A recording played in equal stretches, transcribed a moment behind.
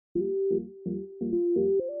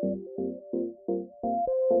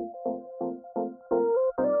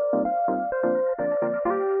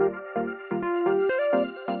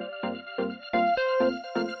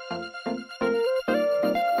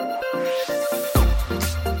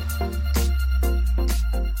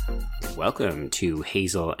Welcome to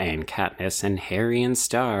Hazel and Katniss and Harry and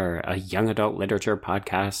Star, a young adult literature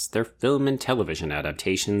podcast, their film and television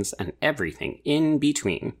adaptations, and everything in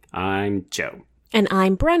between. I'm Joe. And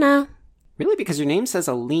I'm Brenna. Really? Because your name says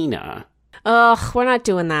Alina. Ugh, we're not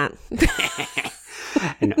doing that.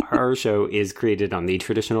 And our show is created on the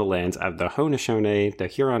traditional lands of the Haudenosaunee, the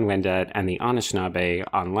Huron-Wendat, and the Anishinaabe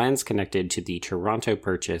on lands connected to the Toronto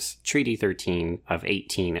Purchase, Treaty 13 of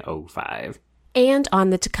 1805. And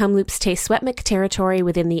on the Tecumloops Te Secwepemc territory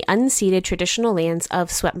within the unceded traditional lands of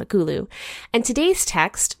Secwepemcúlecw. And today's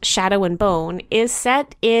text, Shadow and Bone, is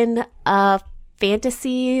set in a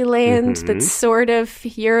fantasy land that's sort of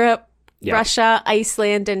Europe, yep. Russia,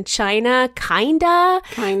 Iceland, and China, kinda.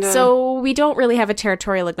 So we don't really have a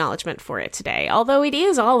territorial acknowledgement for it today, although it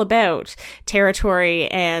is all about territory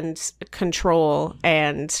and control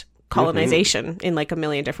and colonization in like a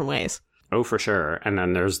million different ways. Oh, for sure. And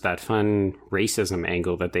then there's that fun racism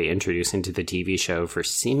angle that they introduce into the TV show for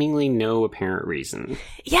seemingly no apparent reason.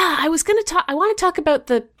 Yeah, I want to talk about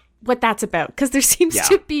what that's about, because there seems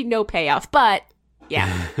to be no payoff, but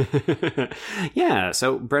yeah. Yeah,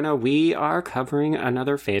 so Brenna, we are covering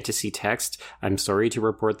another fantasy text. I'm sorry to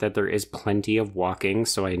report that there is plenty of walking,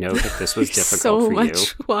 so I know that this was difficult for you. So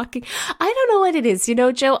much walking. I don't know what it is. You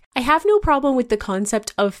know, Joe, I have no problem with the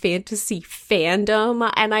concept of fantasy fandom,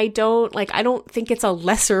 and I don't think it's a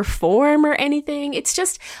lesser form or anything. It's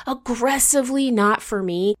just aggressively not for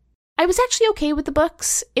me. I was actually okay with the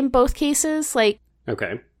books in both cases.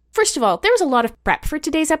 Okay. First of all, there was a lot of prep for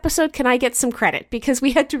today's episode. Can I get some credit? Because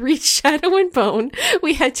we had to read Shadow and Bone,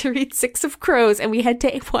 we had to read Six of Crows, and we had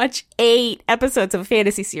to watch 8 episodes of a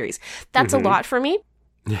fantasy series. That's a lot for me.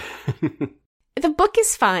 The book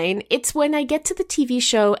is fine. It's when I get to the TV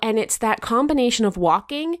show and it's that combination of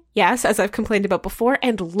walking, yes, as I've complained about before,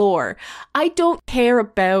 and lore. I don't care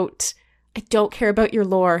about your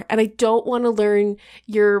lore, and I don't want to learn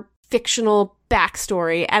your fictional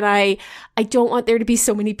backstory, and I don't want there to be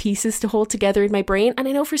so many pieces to hold together in my brain. And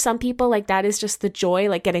I know for some people, that is just the joy,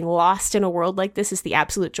 getting lost in a world like this is the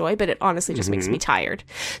absolute joy, but it honestly just makes me tired.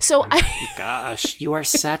 So Gosh, you are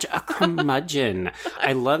such a curmudgeon.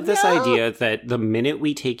 I love this idea that the minute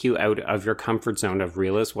we take you out of your comfort zone of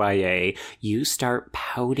realist YA, you start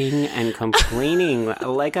pouting and complaining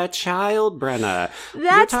like a child, Brenna.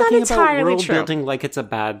 That's not entirely true. You're talking about world building like it's a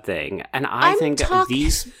bad thing. And I think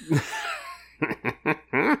these...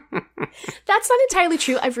 That's not entirely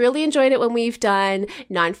true. I've really enjoyed it when we've done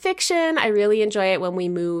nonfiction. I really enjoy it when we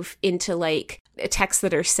move into texts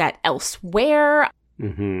that are set elsewhere.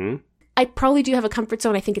 I probably do have a comfort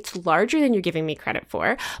zone. I think it's larger than you're giving me credit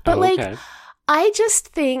for. But okay. I just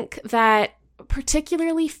think that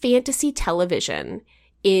particularly fantasy television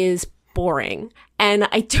is boring. And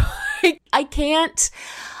I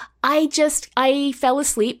fell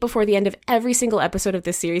asleep before the end of every single episode of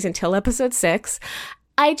this series until episode 6.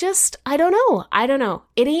 I don't know.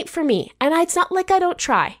 It ain't for me. And it's not like I don't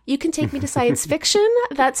try. You can take me to science fiction.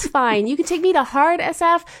 That's fine. You can take me to hard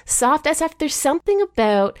SF, soft SF. There's something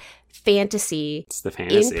about fantasy, it's the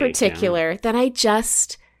fantasy in particular, that I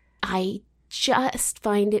just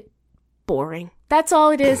find it boring. That's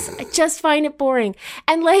all it is. I just find it boring.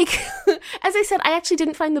 And as I said, I actually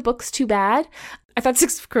didn't find the books too bad. I thought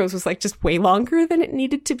Six of Crows was just way longer than it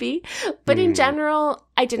needed to be. But in general,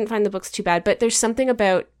 I didn't find the books too bad. But there's something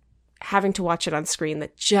about having to watch it on screen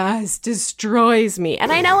that just destroys me.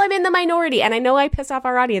 And I know I'm in the minority, and I know I piss off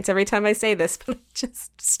our audience every time I say this, but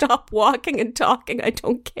just stop walking and talking. I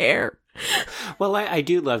don't care. Well, I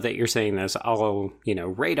do love that you're saying this. I'll,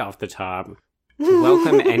 right off the top,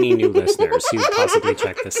 welcome any new listeners who possibly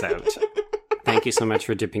check this out. Thank you so much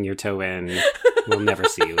for dipping your toe in. We'll never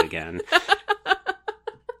see you again.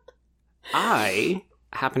 I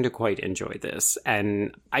happen to quite enjoy this,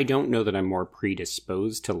 and I don't know that I'm more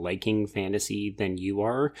predisposed to liking fantasy than you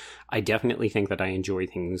are. I definitely think that I enjoy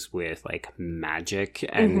things with magic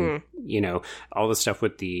and all the stuff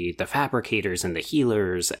with the fabricators and the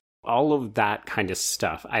healers. All of that kind of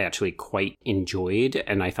stuff I actually quite enjoyed,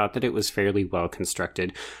 and I thought that it was fairly well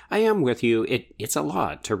constructed. I am with you. It's a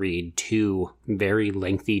lot to read 2 very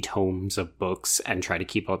lengthy tomes of books and try to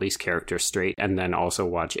keep all these characters straight, and then also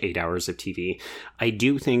watch 8 hours of TV. I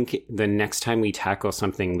do think the next time we tackle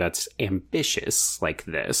something that's ambitious like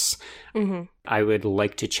this, I would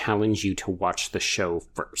like to challenge you to watch the show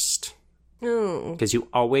first. Because you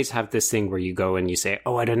always have this thing where you go and you say,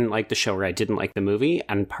 oh, I didn't like the show or I didn't like the movie.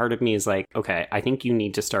 And part of me is like, okay, I think you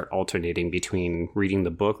need to start alternating between reading the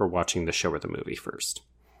book or watching the show or the movie first.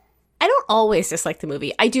 I don't always dislike the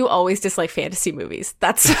movie. I do always dislike fantasy movies.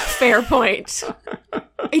 That's a fair point.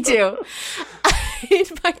 I do. in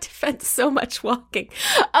my defense, so much walking.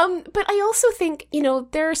 But I also think,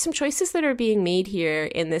 there are some choices that are being made here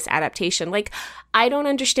in this adaptation. Like, I don't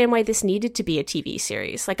understand why this needed to be a TV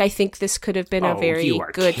series. Like, I think this could have been a very you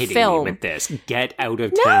are good kidding film. Me with this. Get out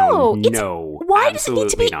of town. No. Why does it need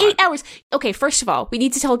to be not. 8 hours? Okay, first of all, we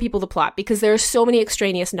need to tell people the plot because there are so many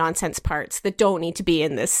extraneous nonsense parts that don't need to be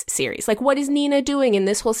in this series. Like, what is Nina doing in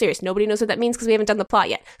this whole series? Nobody knows what that means because we haven't done the plot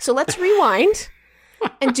yet. So let's rewind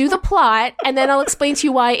and do the plot, and then I'll explain to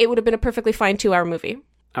you why it would have been a perfectly fine 2-hour movie.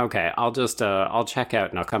 Okay, I'll just I'll check out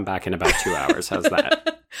and I'll come back in about 2 hours. How's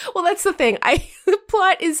that? Well, that's the thing. The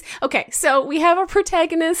plot is okay. So we have a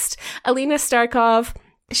protagonist, Alina Starkov.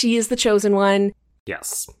 She is the chosen one.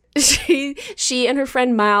 Yes. She and her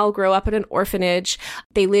friend Mal grow up at an orphanage.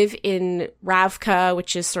 They live in Ravka,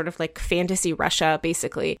 which is sort of like fantasy Russia,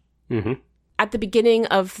 basically. Mm-hmm. At the beginning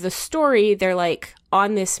of the story, they're like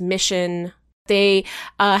on this mission. They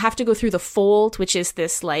have to go through the Fold, which is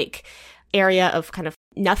this like area of kind of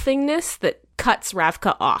nothingness that cuts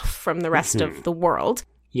Ravka off from the rest of the world.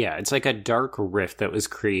 Yeah, it's like a dark rift that was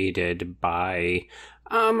created by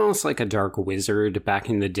almost like a dark wizard back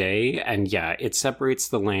in the day. And yeah, it separates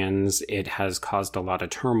the lands. It has caused a lot of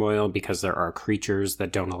turmoil because there are creatures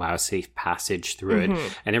that don't allow safe passage through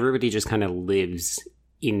it. And everybody just kind of lives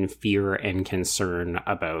in fear and concern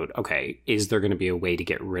about, okay, is there going to be a way to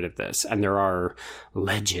get rid of this? And there are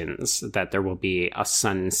legends that there will be a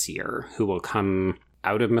sun seer who will come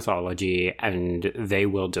out of mythology and they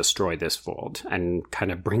will destroy this fold and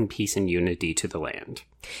kind of bring peace and unity to the land.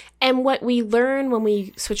 And what we learn when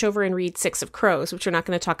we switch over and read Six of Crows, which we're not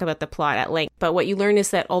going to talk about the plot at length, but what you learn is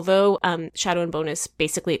that although Shadow and Bone is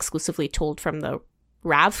basically exclusively told from the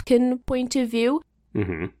Ravkan point of view,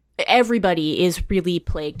 everybody is really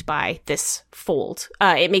plagued by this fold.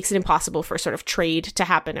 It makes it impossible for sort of trade to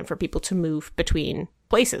happen and for people to move between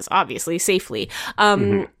places, obviously, safely.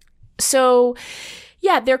 So,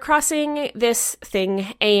 yeah, they're crossing this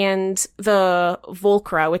thing, and the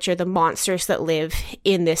Volcra, which are the monsters that live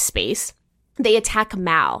in this space, they attack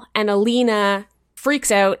Mal, and Alina freaks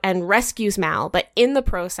out and rescues Mal, but in the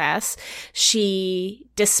process, she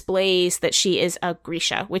displays that she is a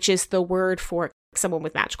Grisha, which is the word for someone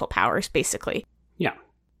with magical powers, basically. Yeah.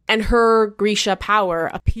 And her Grisha power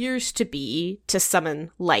appears to be to summon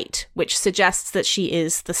light, which suggests that she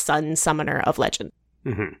is the sun summoner of legend.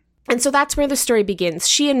 And so that's where the story begins.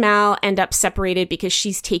 She and Mal end up separated because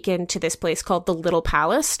she's taken to this place called the Little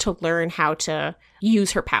Palace to learn how to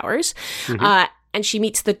use her powers. And she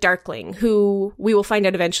meets the Darkling, who we will find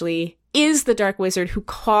out eventually is the Dark Wizard who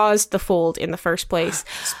caused the Fold in the first place.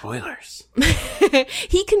 Spoilers.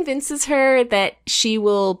 He convinces her that she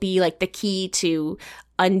will be like the key to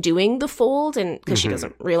undoing the Fold, and because she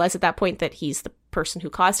doesn't realize at that point that he's the person who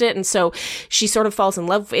caused it. And so she sort of falls in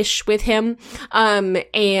love-ish with him,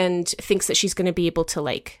 and thinks that she's going to be able to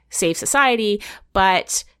like save society.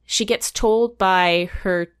 But she gets told by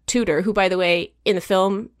her tutor, who, by the way, in the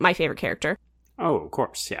film, my favorite character. Oh, of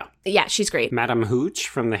course, yeah. Yeah, she's great. Madame Hooch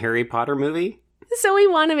from the Harry Potter movie. Zoe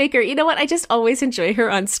Wanamaker. You know what? I just always enjoy her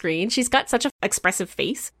on screen. She's got such an expressive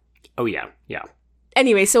face. Oh, yeah, yeah.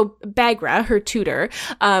 Anyway, so Baghra, her tutor,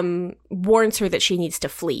 warns her that she needs to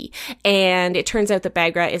flee. And it turns out that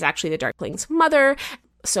Baghra is actually the Darkling's mother.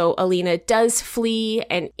 So Alina does flee,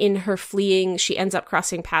 and in her fleeing, she ends up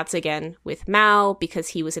crossing paths again with Mal because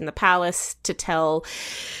he was in the palace to tell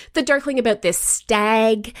the Darkling about this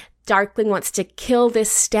stag. Darkling wants to kill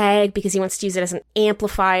this stag because he wants to use it as an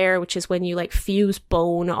amplifier, which is when you like fuse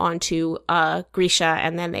bone onto Grisha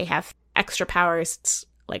and then they have extra powers. It's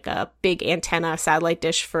like a big antenna satellite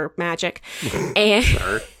dish for magic. And,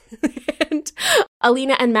 and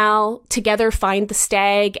Alina and Mal together find the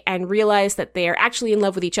stag and realize that they are actually in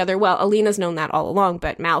love with each other. Well, Alina's known that all along,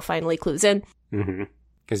 but Mal finally clues in.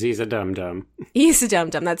 Because he's a dum-dum. He's a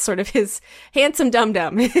dum-dum. That's sort of his handsome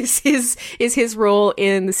dum-dum is his role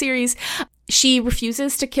in the series. She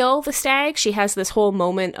refuses to kill the stag. She has this whole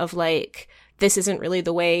moment of like, this isn't really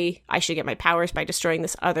the way I should get my powers, by destroying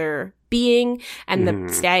this other being. And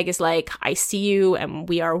the stag is like, I see you and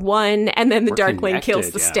we are one. And then the Darkling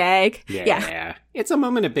kills the stag. Yeah. It's a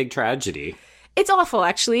moment of big tragedy. It's awful,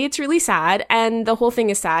 actually. It's really sad. And the whole thing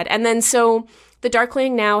is sad. And then so the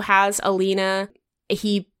Darkling now has Alina.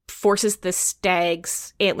 He forces the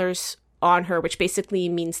stag's antlers on her, which basically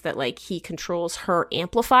means that like he controls her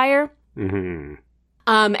amplifier. And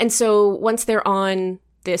so once they're on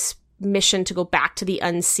this mission to go back to the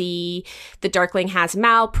Unsea. The Darkling has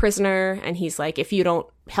Mal prisoner, and he's like, if you don't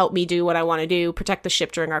help me do what I want to do, protect the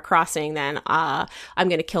ship during our crossing, then I'm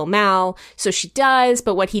going to kill Mal. So she does,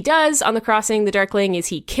 but what he does on the crossing, the Darkling, is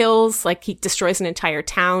he kills, like he destroys an entire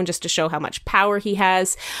town just to show how much power he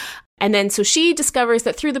has. And then so she discovers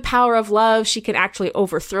that through the power of love, she can actually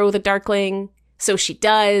overthrow the Darkling. So she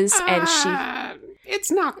does, and It's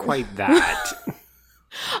not quite that.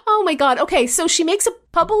 Oh my god. Okay, so she makes a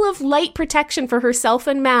bubble of light protection for herself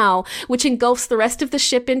and Mal, which engulfs the rest of the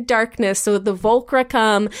ship in darkness. So the Volcra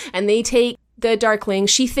come and they take the Darkling.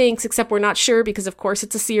 She thinks, except we're not sure because of course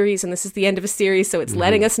it's a series and this is the end of a series, so it's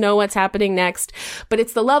letting us know what's happening next. But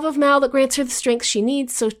it's the love of Mal that grants her the strength she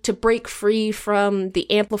needs so to break free from the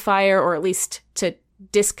amplifier, or at least to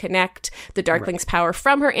disconnect the Darkling's power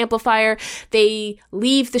from her amplifier. They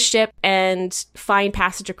leave the ship and find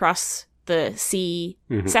passage across the sea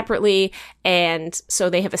separately, and so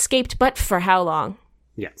they have escaped, but for how long?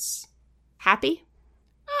 Yes. Happy?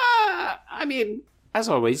 I mean, as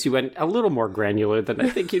always, you went a little more granular than I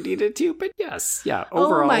think you needed to, but yes, yeah,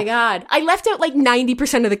 overall. Oh my god. I left out like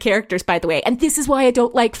 90% of the characters, by the way, and this is why I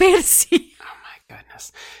don't like fantasy. Oh my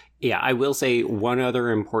goodness. Yeah, I will say one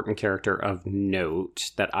other important character of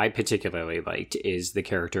note that I particularly liked is the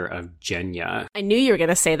character of Genya. I knew you were going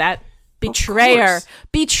to say that. Betrayer!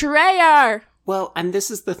 Betrayer! Well, and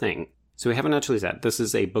this is the thing. So we haven't actually said, this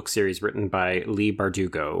is a book series written by Leigh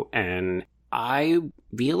Bardugo, and I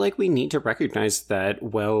feel like we need to recognize that,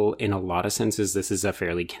 well, in a lot of senses, this is a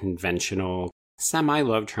fairly conventional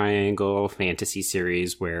semi-love triangle fantasy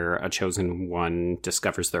series where a chosen one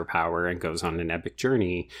discovers their power and goes on an epic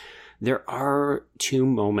journey. There are two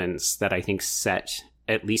moments that I think set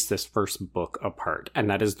at least this first book apart, and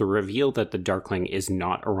that is the reveal that the Darkling is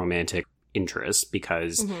not a romantic interest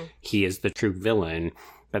because he is the true villain.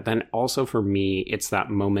 But then also for me, it's that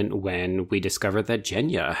moment when we discover that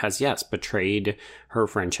Genya has, yes, betrayed her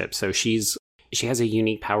friendship. So she has a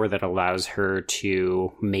unique power that allows her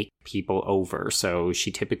to make people over. So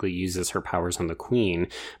she typically uses her powers on the Queen,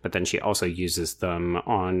 but then she also uses them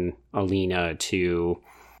on Alina to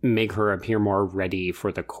make her appear more ready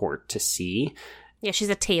for the court to see. Yeah, she's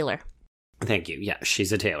a tailor. Thank you. Yeah,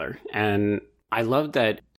 she's a tailor. And I love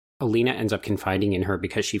that Alina ends up confiding in her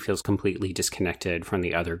because she feels completely disconnected from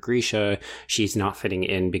the other Grisha. She's not fitting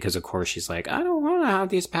in because, of course, she's like, I don't want to have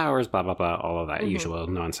these powers, blah, blah, blah, all of that usual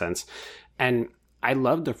nonsense. And I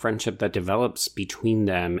love the friendship that develops between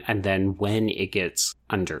them, and then when it gets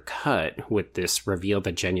undercut with this reveal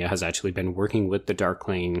that Genya has actually been working with the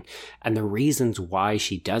Darkling, and the reasons why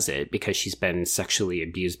she does it, because she's been sexually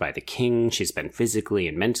abused by the king, she's been physically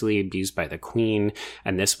and mentally abused by the Queen,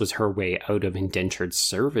 and this was her way out of indentured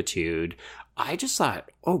servitude. I just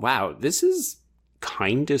thought, oh wow, this is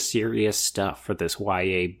kind of serious stuff for this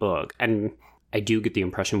YA book, and I do get the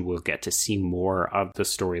impression we'll get to see more of the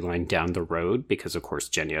storyline down the road because, of course,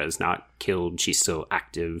 Genya is not killed. She's still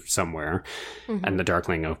active somewhere. And the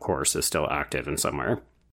Darkling, of course, is still active in somewhere.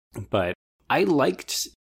 But I liked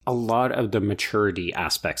a lot of the maturity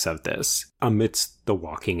aspects of this amidst the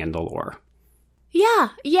walking and the lore.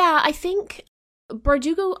 Yeah, I think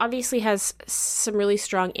Bardugo obviously has some really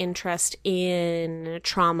strong interest in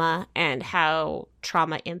trauma and how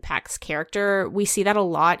trauma impacts character. We see that a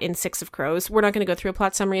lot in Six of Crows. We're not going to go through a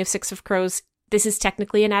plot summary of Six of Crows. This is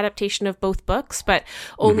technically an adaptation of both books, but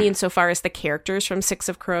only insofar as the characters from Six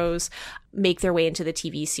of Crows make their way into the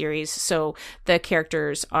TV series. So the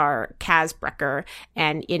characters are Kaz Brecker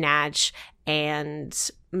and Inaj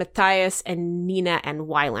and Matthias and Nina and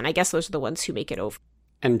Wylan. I guess those are the ones who make it over.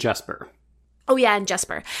 And Jesper. Oh, yeah, and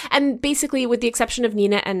Jesper. And basically, with the exception of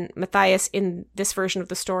Nina and Matthias in this version of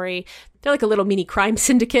the story, they're like a little mini crime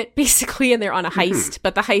syndicate, basically, and they're on a heist.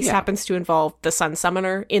 But the heist happens to involve the Sun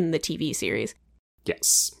Summoner in the TV series.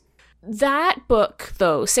 Yes. That book,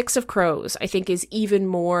 though, Six of Crows, I think is even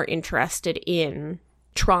more interested in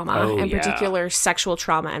trauma, in particular sexual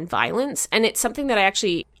trauma and violence. And it's something that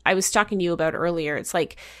I was talking to you about earlier. It's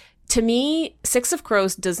like, to me, Six of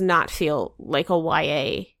Crows does not feel like a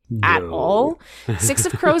YA at all. Six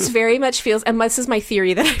of Crows very much feels, and this is my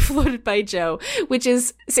theory that I floated by Joe, which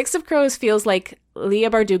is Six of Crows feels like Leigh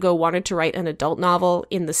Bardugo wanted to write an adult novel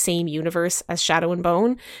in the same universe as Shadow and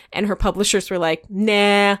Bone, and her publishers were like,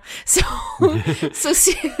 nah. So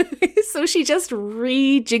she just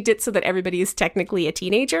rejigged it so that everybody is technically a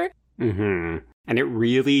teenager. And it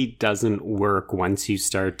really doesn't work once you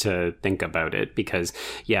start to think about it because,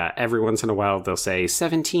 yeah, every once in a while they'll say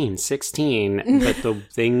 17, 16, but the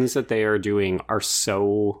things that they are doing are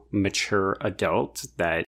so mature adult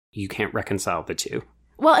that you can't reconcile the two.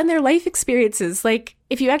 Well, and their life experiences, like,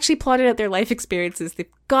 if you actually plotted out their life experiences, they've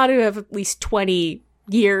got to have at least 20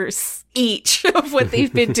 years each of what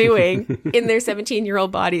they've been doing in their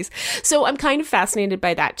 17-year-old bodies. So I'm kind of fascinated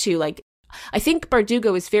by that too. Like, I think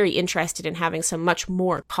Bardugo is very interested in having some much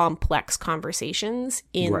more complex conversations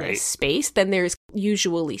in this space than there's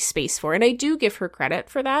usually space for. And I do give her credit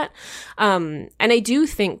for that. And I do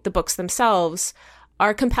think the books themselves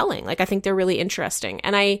are compelling. Like, I think they're really interesting.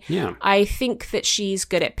 And I think that she's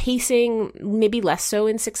good at pacing, maybe less so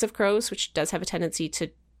in Six of Crows, which does have a tendency to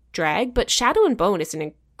drag. But Shadow and Bone is an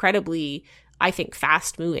incredibly, I think,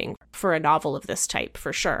 fast moving for a novel of this type,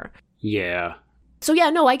 for sure. Yeah. So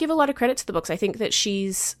yeah, no, I give a lot of credit to the books. I think that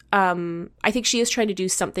she's, I think she is trying to do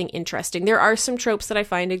something interesting. There are some tropes that I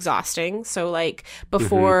find exhausting. So like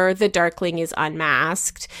before the Darkling is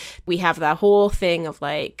unmasked, we have that whole thing of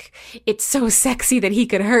like, it's so sexy that he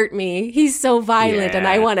could hurt me. He's so violent and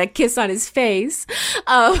I want to kiss on his face.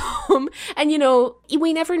 And you know,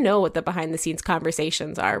 we never know what the behind the scenes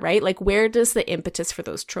conversations are, right? Like, where does the impetus for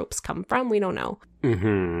those tropes come from? We don't know.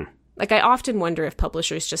 Mm-hmm. Like, I often wonder if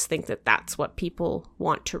publishers just think that that's what people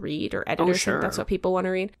want to read, or editors think that's what people want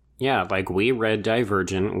to read. Yeah, like, we read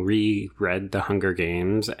Divergent, we read The Hunger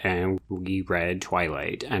Games, and we read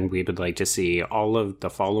Twilight, and we would like to see all of the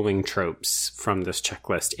following tropes from this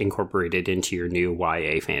checklist incorporated into your new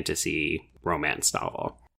YA fantasy romance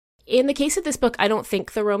novel. In the case of this book, I don't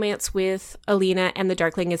think the romance with Alina and the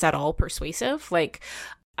Darkling is at all persuasive. Like,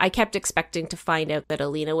 I kept expecting to find out that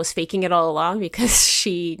Alina was faking it all along because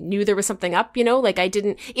she knew there was something up, you know? Like,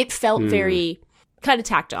 it felt very kind of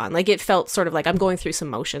tacked on. Like, it felt sort of like I'm going through some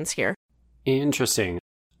motions here. Interesting.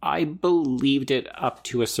 I believed it up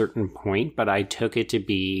to a certain point, but I took it to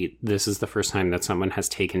be, this is the first time that someone has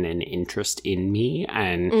taken an interest in me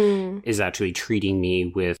and is actually treating me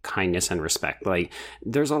with kindness and respect. Like,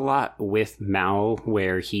 there's a lot with Mal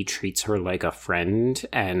where he treats her like a friend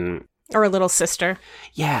and... Or a little sister.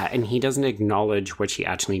 Yeah, and he doesn't acknowledge what she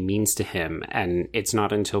actually means to him. And it's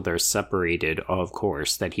not until they're separated, of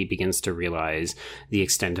course, that he begins to realize the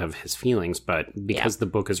extent of his feelings. But because the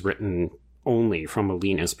book is written only from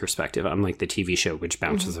Alina's perspective, unlike the TV show, which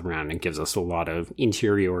bounces around and gives us a lot of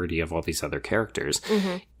interiority of all these other characters.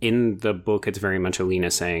 In the book, it's very much Alina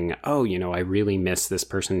saying, oh, you know, I really miss this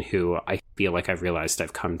person who I feel like I've realized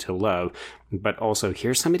I've come to love. But also,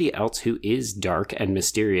 here's somebody else who is dark and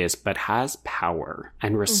mysterious, but has power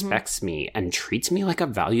and respects me and treats me like a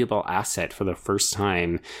valuable asset for the first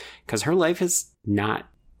time. Because her life is not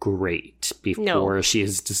great before she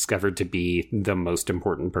is discovered to be the most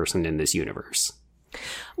important person in this universe.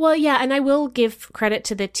 Well, yeah, and I will give credit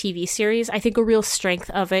to the TV series. I think a real strength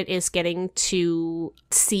of it is getting to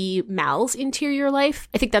see Mal's interior life.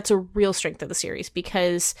 I think that's a real strength of the series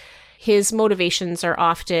because his motivations are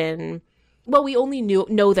often... Well, we only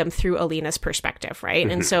know them through Alina's perspective, right?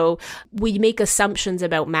 And so we make assumptions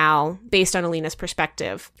about Mal based on Alina's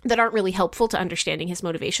perspective that aren't really helpful to understanding his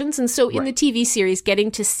motivations. And so in the TV series, getting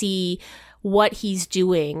to see what he's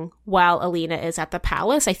doing while Alina is at the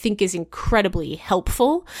palace, I think is incredibly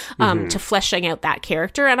helpful to fleshing out that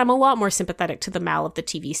character. And I'm a lot more sympathetic to the Mal of the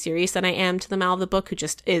TV series than I am to the Mal of the book, who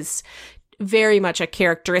just is very much a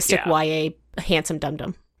characteristic YA handsome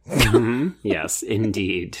dum-dum. Yes,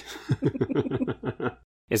 indeed.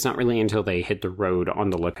 It's not really until they hit the road on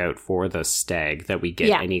the lookout for the stag that we get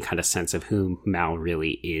any kind of sense of who Mal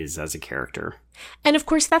really is as a character. And of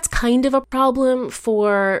course, that's kind of a problem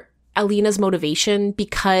for Alina's motivation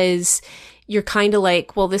because you're kind of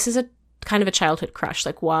like, well, this is a kind of a childhood crush.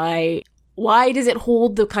 Like, why does it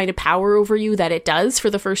hold the kind of power over you that it does for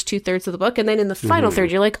the first 2/3 of the book? And then in the final third,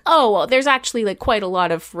 you're like, oh, well, there's actually like quite a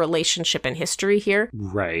lot of relationship and history here.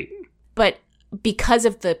 Right. But because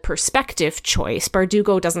of the perspective choice,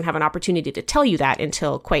 Bardugo doesn't have an opportunity to tell you that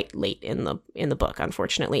until quite late in the book,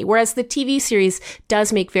 unfortunately. Whereas the TV series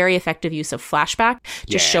does make very effective use of flashback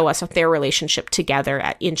to show us their relationship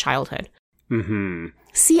together in childhood.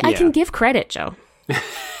 See, I can give credit, Joe.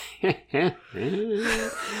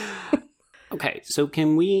 Okay, so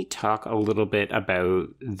can we talk a little bit about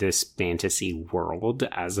this fantasy world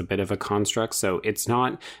as a bit of a construct? So it's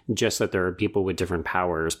not just that there are people with different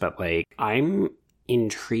powers, but like I'm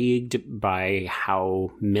intrigued by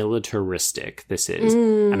how militaristic this is.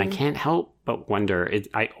 And I can't help but wonder,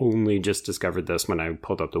 I only just discovered this when I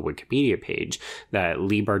pulled up the Wikipedia page, that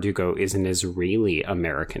Leigh Bardugo is an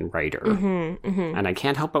Israeli-American writer. And I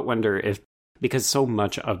can't help but wonder if, because so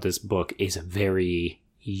much of this book is very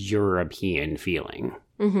European feeling.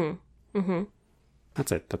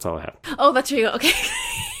 That's it. That's all I have. Oh, that's where you go. Okay.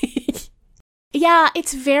 Yeah,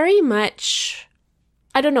 it's very much...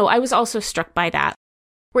 I don't know. I was also struck by that.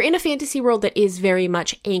 we're in a fantasy world that is very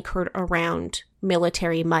much anchored around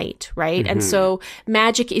military might, right? And so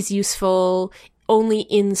magic is useful only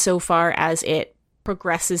insofar as it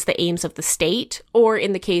progresses the aims of the state, or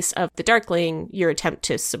in the case of the Darkling, your attempt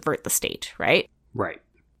to subvert the state, right? Right.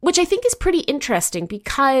 Which I think is pretty interesting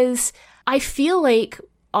because I feel like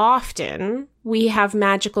often we have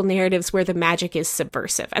magical narratives where the magic is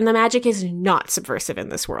subversive, and the magic is not subversive in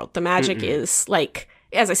this world. The magic is like,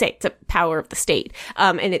 as I say, it's a power of the state,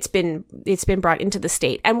 and it's been brought into the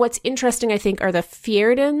state. And what's interesting, I think, are the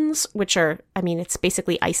Fjerdans, which are, I mean, it's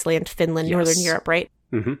basically Iceland, Finland, Northern Europe, right?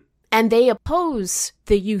 Mm-hmm. And they oppose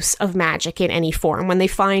the use of magic in any form. When they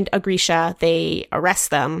find a Grisha, they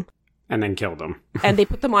arrest them. And then kill them. And they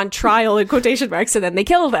put them on trial in quotation marks, and then they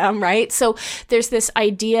kill them, right? So there's this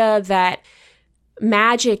idea that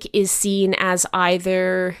magic is seen as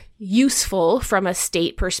either useful from a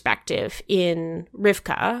state perspective in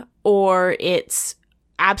Rivka, or it's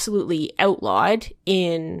absolutely outlawed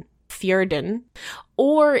in Fjordan,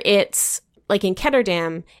 or it's, like in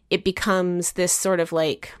Ketterdam, it becomes this sort of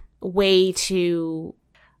like way to,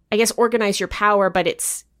 I guess, organize your power, but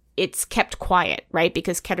it's kept quiet, right?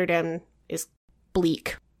 Because Ketterdam is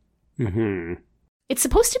bleak. Mm-hmm. It's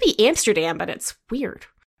supposed to be Amsterdam, but it's weird.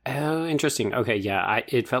 Oh, interesting. Okay, yeah,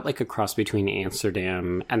 it felt like a cross between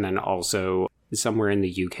Amsterdam and then also somewhere in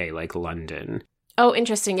the UK, like London. Oh,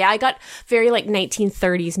 interesting. Yeah, I got very like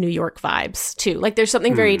 1930s New York vibes too. Like there's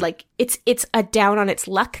something very like it's a down on its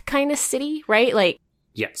luck kind of city, right? Like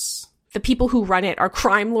yes. The people who run it are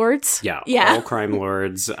crime lords. Yeah, all crime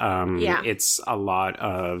lords. It's a lot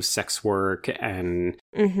of sex work, and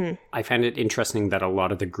I find it interesting that a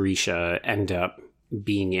lot of the Grisha end up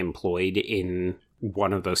being employed in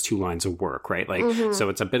one of those two lines of work, right? Like, so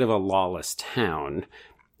it's a bit of a lawless town,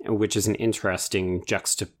 which is an interesting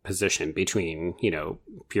juxtaposition between, you know,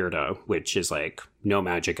 Fjorda, which is like no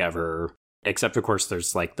magic ever. Except, of course,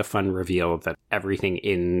 there's like the fun reveal that everything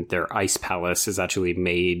in their ice palace is actually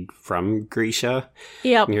made from Grisha.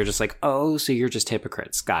 Yep. And you're just like, oh, so you're just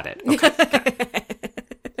hypocrites. Got it. Okay.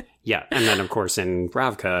 Yeah. And then, of course, in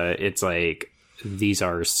Ravka, it's like these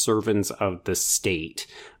are servants of the state.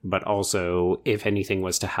 But also, if anything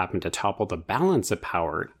was to happen to topple the balance of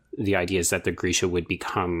power, the idea is that the Grisha would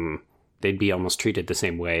they'd be almost treated the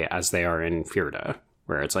same way as they are in Fjorda.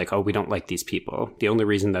 Where it's like, oh, we don't like these people. The only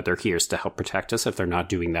reason that they're here is to help protect us. If they're not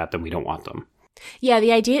doing that, then we don't want them. Yeah,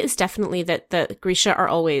 the idea is definitely that the Grisha are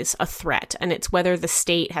always a threat, and it's whether the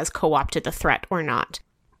state has co-opted the threat or not.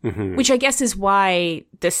 Mm-hmm. Which I guess is why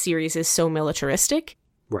this series is so militaristic.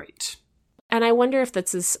 Right. And I wonder if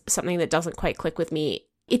this is something that doesn't quite click with me.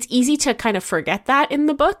 It's easy to kind of forget that in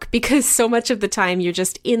the book because so much of the time you're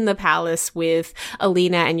just in the palace with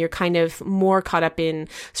Alina and you're kind of more caught up in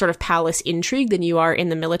sort of palace intrigue than you are in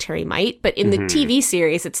the military might. But in the TV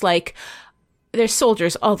series, it's like there's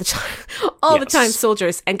soldiers all the time, the time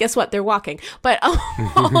soldiers. And guess what? They're walking, but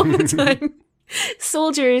all the time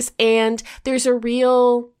soldiers. And there's a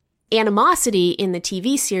real animosity in the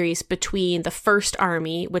TV series between the First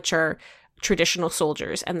Army, which are traditional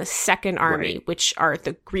soldiers, and the Second Army, which are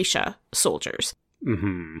the Grisha soldiers.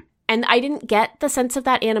 Mm-hmm. And I didn't get the sense of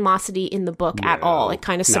that animosity in the book at all. It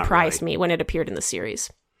kind of surprised me when it appeared in the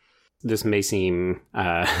series. This may seem,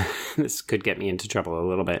 this could get me into trouble a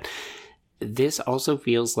little bit. This also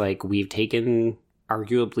feels like we've taken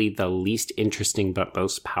arguably the least interesting but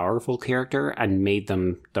most powerful character and made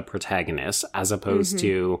them the protagonist, as opposed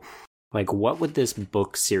to, like, what would this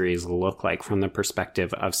book series look like from the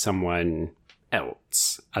perspective of someone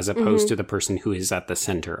else, as opposed to the person who is at the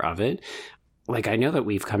center of it? Like, I know that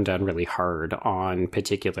we've come down really hard on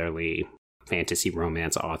particularly fantasy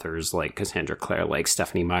romance authors like Cassandra Clare, like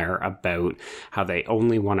Stephanie Meyer, about how they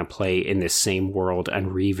only want to play in this same world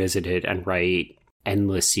and revisit it and write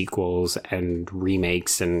endless sequels and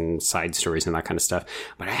remakes and side stories and that kind of stuff.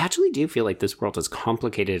 But I actually do feel like this world is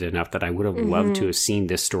complicated enough that I would have loved to have seen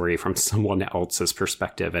this story from someone else's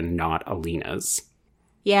perspective and not Alina's.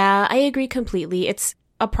 Yeah, I agree completely. It's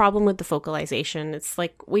a problem with the focalization. It's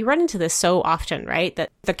like we run into this so often, right?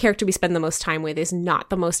 That the character we spend the most time with is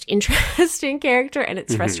not the most interesting character, and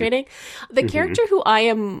it's frustrating. The character who I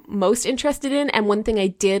am most interested in, and one thing I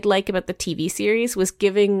did like about the TV series, was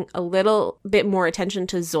giving a little bit more attention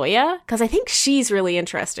to Zoya, because I think she's really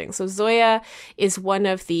interesting. So Zoya is one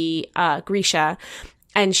of the Grisha,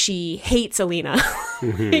 and she hates Alina.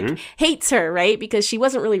 Like, hates her, right? Because she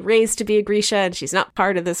wasn't really raised to be a Grisha, and she's not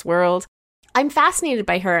part of this world. I'm fascinated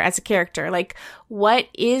by her as a character. Like, what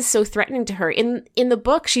is so threatening to her? In the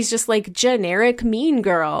book, she's just like generic mean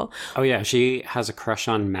girl. Oh yeah, she has a crush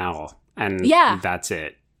on Mal, and that's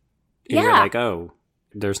it. And you're like, oh,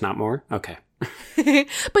 there's not more? Okay.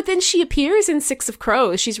 But then she appears in Six of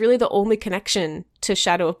Crows. She's really the only connection to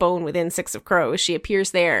Shadow of Bone within Six of Crows. She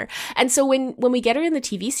appears there. And so when we get her in the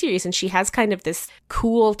TV series and she has kind of this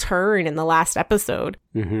cool turn in the last episode,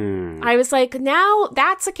 I was like, now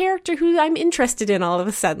that's a character who I'm interested in all of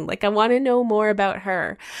a sudden. Like, I want to know more about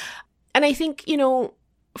her. And I think, you know,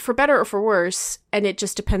 for better or for worse, and it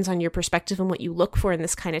just depends on your perspective and what you look for in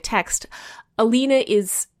this kind of text, Alina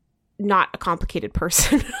is not a complicated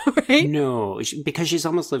person, right? No, because she's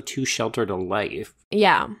almost lived too sheltered a life.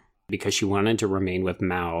 Yeah. Because she wanted to remain with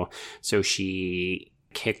Mal, so she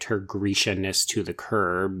kicked her Grisha-ness to the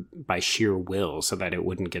curb by sheer will so that it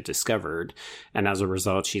wouldn't get discovered. And as a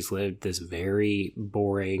result, she's lived this very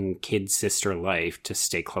boring kid-sister life to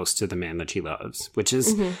stay close to the man that she loves, which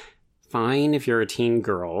is fine if you're a teen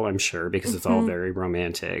girl, I'm sure, because it's all very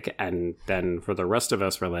romantic. And then for the rest of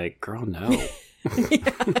us, we're like, girl, no.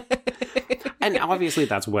 And obviously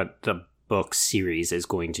that's what the book series is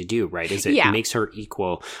going to do, right? Is it makes her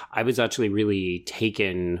equal. I was actually really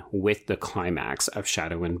taken with the climax of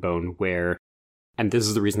Shadow and Bone where, and this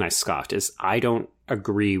is the reason I scoffed, is I don't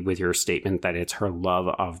agree with your statement that it's her love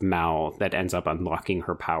of Mal that ends up unlocking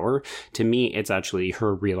her power. To me, it's actually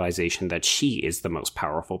her realization that she is the most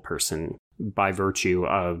powerful person by virtue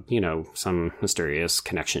of, you know, some mysterious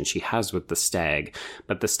connection she has with the stag.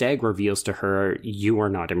 But the stag reveals to her, you are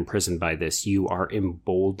not imprisoned by this. You are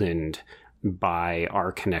emboldened by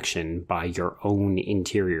our connection, by your own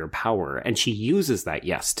interior power. And she uses that,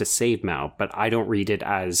 yes, to save Mal, but I don't read it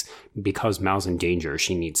as because Mal's in danger,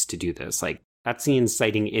 she needs to do this. Like, that's the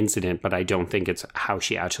inciting incident, but I don't think it's how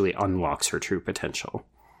she actually unlocks her true potential.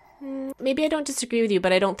 Maybe I don't disagree with you,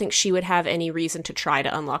 but I don't think she would have any reason to try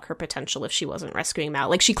to unlock her potential if she wasn't rescuing Mal.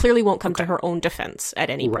 Like, she clearly won't come to her own defense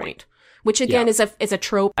at any point. Which, again, is a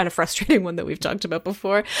trope and a frustrating one that we've talked about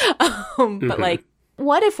before. But, like,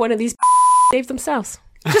 what if one of these saved themselves?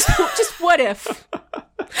 Just what if?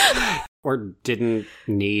 Or didn't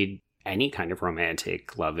need any kind of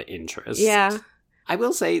romantic love interest. Yeah. I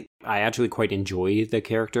will say I actually quite enjoy the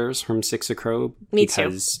characters from Six of Crow. Me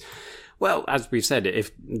because, too. Well, as we've said,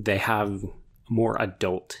 if they have more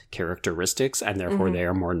adult characteristics and therefore they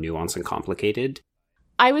are more nuanced and complicated.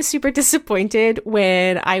 I was super disappointed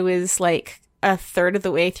when I was like a third of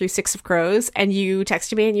the way through Six of Crows and you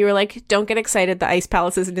texted me and you were like, don't get excited, the Ice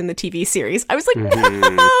Palace isn't in the TV series. I was like, no,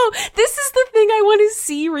 this is the thing I want to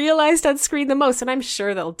see realized on screen the most. And I'm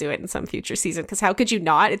sure they'll do it in some future season because how could you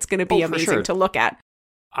not? It's going to be amazing to look at.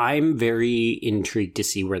 I'm very intrigued to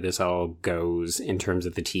see where this all goes in terms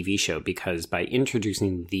of the TV show, because by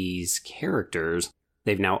introducing these characters,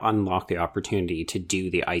 they've now unlocked the opportunity to do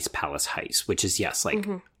the Ice Palace heist, which is, yes, like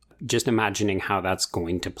just imagining how that's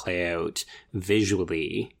going to play out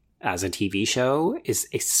visually as a TV show is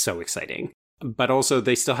so exciting. But also,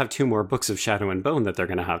 they still have 2 more books of Shadow and Bone that they're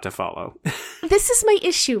going to have to follow. This is my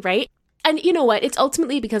issue, right? And you know what? It's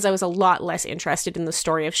ultimately because I was a lot less interested in the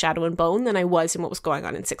story of Shadow and Bone than I was in what was going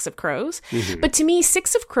on in Six of Crows. But to me,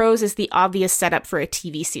 Six of Crows is the obvious setup for a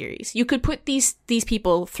TV series. You could put these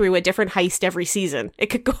people through a different heist every season.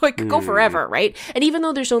 It could go forever, right? And even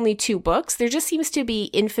though there's only 2 books, there just seems to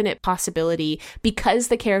be infinite possibility because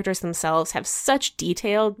the characters themselves have such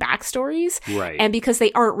detailed backstories. Right. And because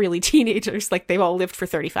they aren't really teenagers, like they've all lived for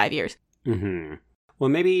 35 years. Well,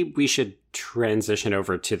 maybe we should transition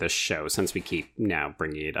over to the show since we keep now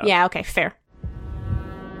bringing it up. Yeah, okay, fair.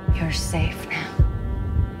 You're safe now.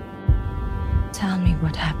 Tell me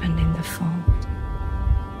what happened in the fold.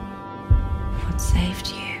 What saved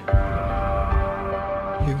you?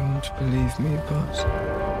 You won't believe me, but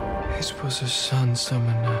it was a sun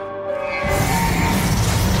summoner.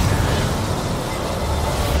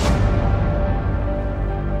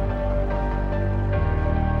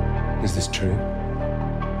 Is this true?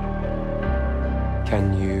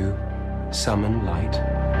 Can you summon light?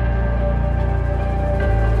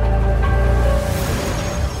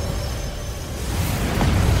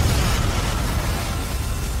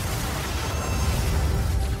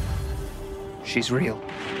 She's real.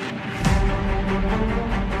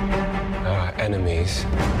 Our enemies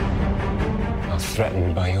are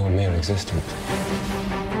threatened by your mere existence.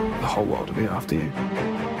 The whole world will be after you.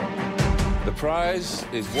 The prize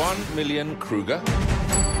is 1 million Kruger.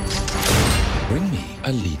 Bring me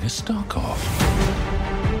Alina Starkov.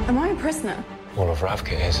 Am I a prisoner? All of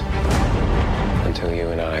Ravka is. Until you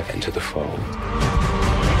and I enter the fold.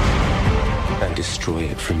 And destroy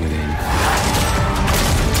it from within.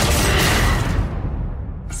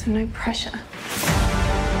 So no pressure.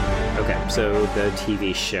 Okay, so the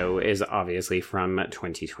TV show is obviously from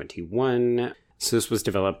 2021. So this was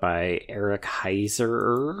developed by Eric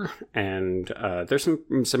Heiser, and there's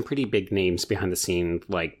some pretty big names behind the scene,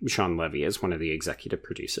 like Sean Levy is one of the executive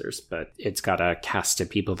producers, but it's got a cast of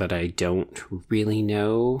people that I don't really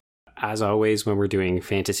know. As always, when we're doing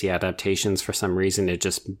fantasy adaptations, for some reason, it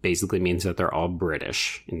just basically means that they're all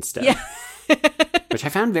British instead. Yeah. Which I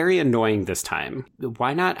found very annoying this time.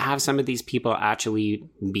 Why not have some of these people actually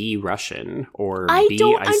be Russian or I be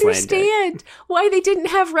don't Icelandic? understand why they didn't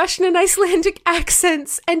have Russian and Icelandic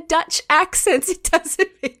accents and Dutch accents. It doesn't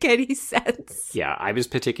make any sense. Yeah, I was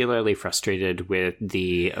particularly frustrated with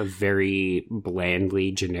the very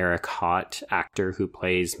blandly generic hot actor who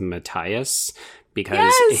plays Matthias,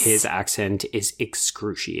 because his accent is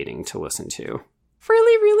excruciating to listen to.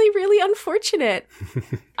 Really, really, really unfortunate.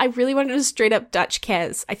 I really wanted a straight up Dutch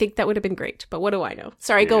Kez. I think that would have been great, but what do I know?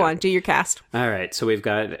 Sorry, go on. Do your cast. All right, so we've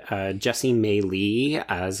got Jessie May Lee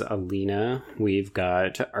as Alina. We've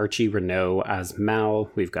got Archie Renault as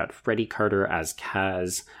Mal. We've got Freddie Carter as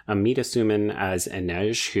Kaz. Amita Suman as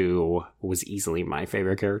Inej, who was easily my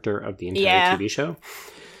favorite character of the entire TV show.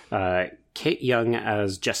 Kate Young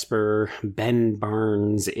as Jesper. Ben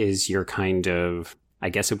Barnes is your kind of... I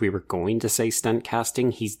guess if we were going to say stunt casting,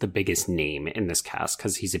 he's the biggest name in this cast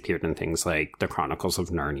because he's appeared in things like The Chronicles of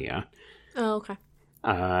Narnia. Oh, okay.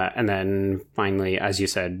 And then finally, as you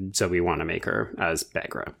said, Zoe Wanamaker as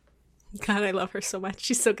Baghra. God, I love her so much.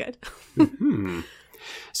 She's so good.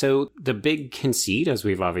 So the big conceit, as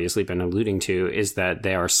we've obviously been alluding to, is that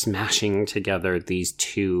they are smashing together these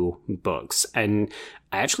two books. And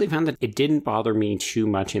I actually found that it didn't bother me too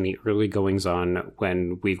much in the early goings on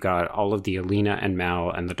when we've got all of the Alina and Mal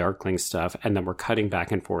and the Darkling stuff, and then we're cutting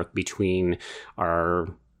back and forth between our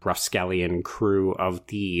Rothscallion crew of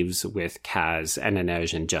thieves with Kaz and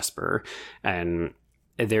Inej and Jesper. And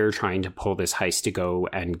they're trying to pull this heist to go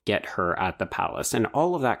and get her at the palace. And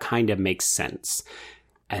all of that kind of makes sense.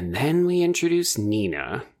 And then we introduce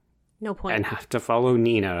Nina. No point. And have to follow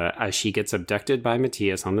Nina as she gets abducted by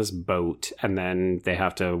Matthias on this boat. And then they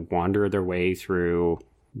have to wander their way through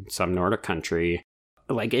some Nordic country.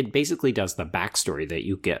 Like, it basically does the backstory that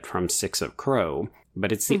you get from Six of Crow.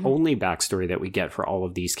 But it's the only backstory that we get for all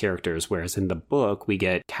of these characters, whereas in the book, we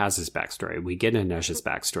get Kaz's backstory, we get Inej's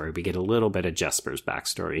backstory, we get a little bit of Jesper's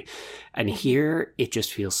backstory. And here, it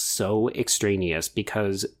just feels so extraneous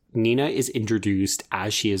because Nina is introduced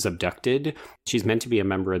as she is abducted. She's meant to be a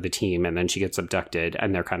member of the team, and then she gets abducted,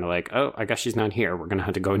 and they're kind of like, oh, I guess she's not here. We're going to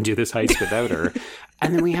have to go and do this heist without her.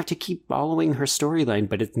 And then we have to keep following her storyline,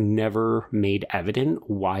 but it's never made evident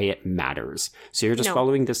why it matters. So you're just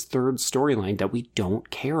following this third storyline that we don't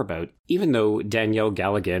care about. Even though Danielle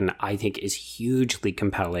Galligan, I think, is hugely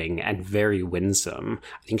compelling and very winsome.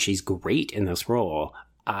 I think she's great in this role.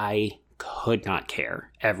 I could not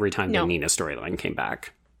care every time the Nina storyline came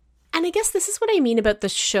back. And I guess this is what I mean about the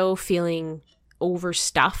show feeling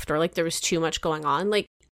overstuffed or like there was too much going on. Like,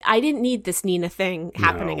 I didn't need this Nina thing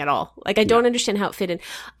happening at all. Like, I don't understand how it fit in.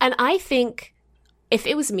 And I think if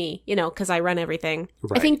it was me, you know, because I run everything,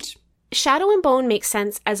 I think Shadow and Bone makes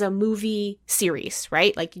sense as a movie series,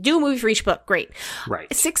 right? Like, you do a movie for each book, great.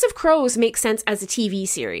 Right. Six of Crows makes sense as a TV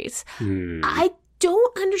series. I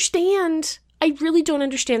don't understand. I really don't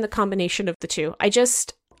understand the combination of the two.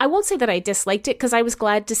 I won't say that I disliked it because I was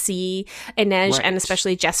glad to see Inej and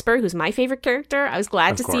especially Jesper, who's my favorite character. I was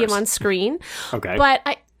glad to see him on screen. Okay. But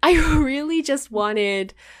I really just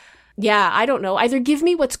wanted, I don't know, either give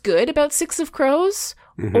me what's good about Six of Crows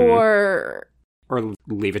or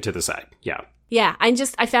leave it to the side. Yeah. Yeah.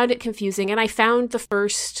 I found it confusing. And I found the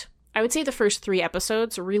first 3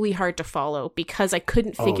 episodes really hard to follow because I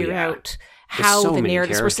couldn't figure out how the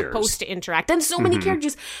narratives were supposed to interact. And so many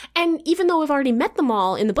characters. And even though I've already met them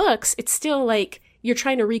all in the books, it's still like you're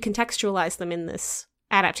trying to recontextualize them in this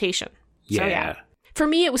adaptation. Yeah. So, for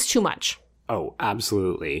me, it was too much. Oh,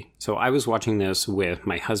 absolutely. So I was watching this with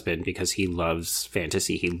my husband because he loves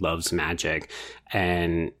fantasy. He loves magic.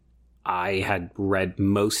 And I had read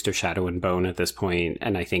most of Shadow and Bone at this point,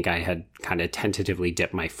 and I think I had kind of tentatively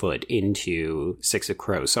dipped my foot into Six of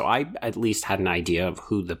Crows. So I at least had an idea of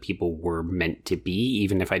who the people were meant to be,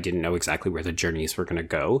 even if I didn't know exactly where the journeys were going to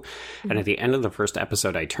go. And at the end of the first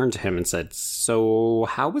episode, I turned to him and said, so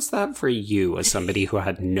how was that for you as somebody who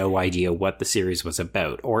had no idea what the series was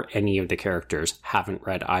about or any of the characters, haven't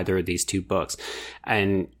read either of these two books?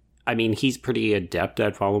 And I mean, he's pretty adept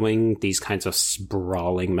at following these kinds of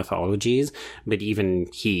sprawling mythologies, but even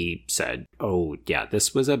he said, oh, yeah,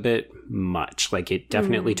 this was a bit much. Like, it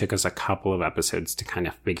definitely took us a couple of episodes to kind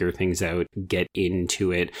of figure things out, get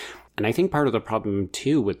into it. And I think part of the problem,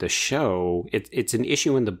 too, with the show, it's an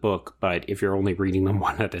issue in the book, but if you're only reading them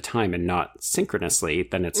one at a time and not synchronously,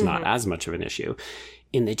 then it's not as much of an issue.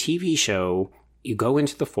 In the TV show, you go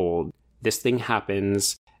into the fold, this thing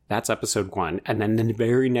happens, that's episode 1, and then the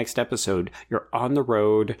very next episode, you're on the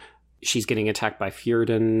road, she's getting attacked by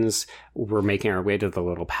Fjordans, we're making our way to the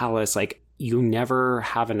little palace. Like, you never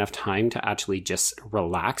have enough time to actually just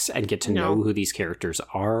relax and get to know who these characters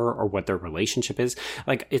are or what their relationship is.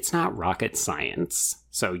 Like, it's not rocket science,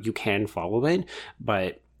 so you can follow it,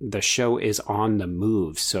 but the show is on the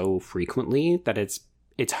move so frequently that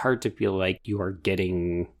it's hard to feel like you are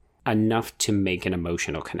getting enough to make an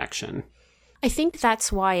emotional connection. I think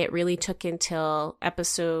that's why it really took until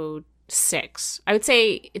episode 6. I would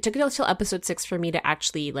say it took until episode 6 for me to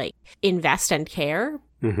actually like invest and care,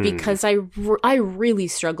 because I really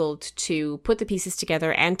struggled to put the pieces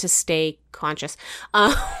together and to stay conscious.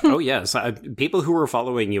 Oh, yes. People who were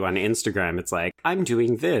following you on Instagram, it's like, I'm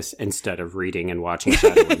doing this instead of reading and watching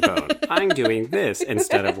Shadow and Bone. I'm doing this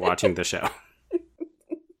instead of watching the show.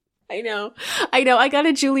 I know. I got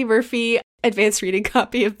a Julie Murphy advanced reading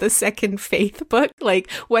copy of the second Faith book,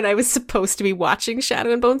 like when I was supposed to be watching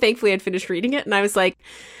Shadow and Bone. Thankfully, I'd finished reading it, and I was like,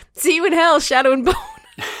 see you in hell, Shadow and Bone.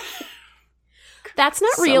 That's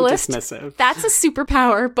not so realist. Dismissive. That's a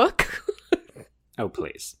superpower book. Oh,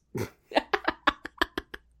 please.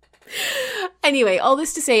 Anyway, all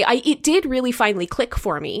this to say, it did really finally click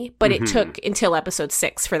for me, but it took until episode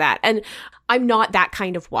 6 for that. And I'm not that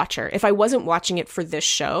kind of watcher. If I wasn't watching it for this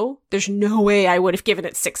show, there's no way I would have given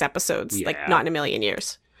it 6 episodes, like not in a million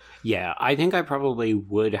years. Yeah, I think I probably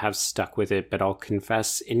would have stuck with it, but I'll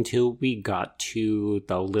confess, until we got to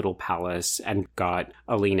the little palace and got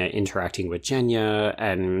Alina interacting with Genya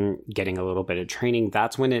and getting a little bit of training,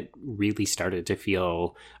 that's when it really started to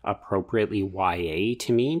feel appropriately YA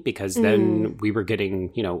to me, because then we were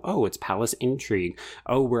getting, oh, it's palace intrigue.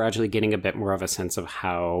 Oh, we're actually getting a bit more of a sense of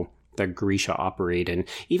how the Grisha operate, and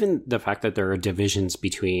even the fact that there are divisions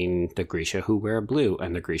between the Grisha who wear blue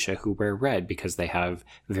and the Grisha who wear red, because they have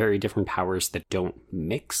very different powers that don't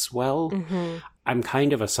mix well. I'm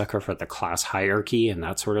kind of a sucker for the class hierarchy and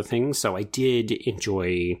that sort of thing, so I did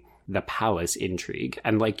enjoy the palace intrigue.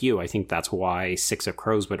 And like you, I think that's why Six of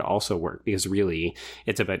Crows would also work, because really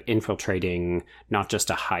it's about infiltrating not just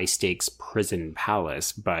a high stakes prison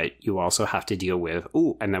palace, but you also have to deal with,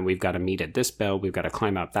 and then we've got to meet at this bell, we've got to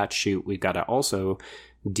climb up that chute, we've got to also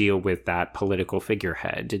deal with that political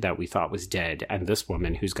figurehead that we thought was dead, and this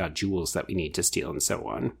woman who's got jewels that we need to steal, and so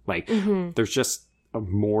on. Like, there's just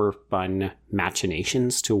more fun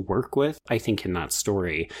machinations to work with, I think, in that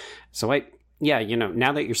story. So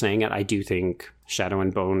now that you're saying it, I do think Shadow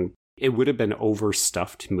and Bone, it would have been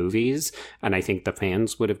overstuffed movies, and I think the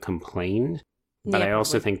fans would have complained. But I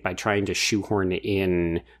also think by trying to shoehorn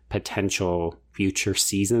in potential future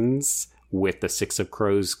seasons with the Six of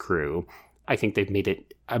Crows crew, I think they've made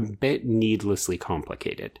it a bit needlessly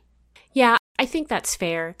complicated. Yeah, I think that's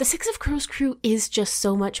fair. The Six of Crows crew is just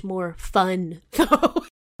so much more fun, though.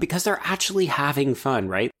 Because they're actually having fun,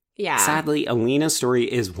 right? Yeah. Sadly, Alina's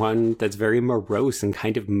story is one that's very morose and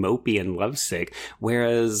kind of mopey and lovesick,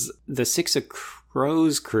 whereas the Six of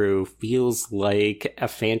Crows crew feels like a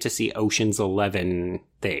fantasy Ocean's 11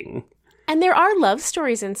 thing. And there are love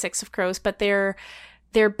stories in Six of Crows, but they're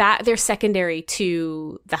secondary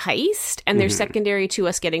to the heist, and they're secondary to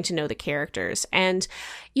us getting to know the characters. And,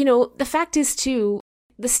 the fact is, too,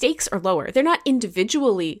 the stakes are lower. They're not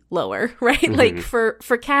individually lower, right? Like for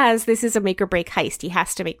Kaz, this is a make or break heist. He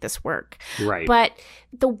has to make this work. Right. But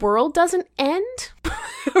the world doesn't end,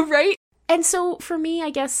 right? And so for me,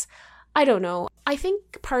 I guess, I don't know. I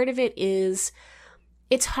think part of it is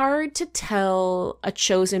it's hard to tell a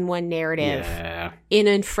chosen one narrative in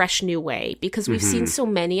a fresh new way, because we've seen so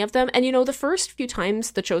many of them. And, the first few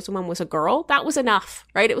times the chosen one was a girl, that was enough,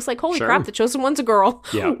 right? It was like, holy crap, the chosen one's a girl.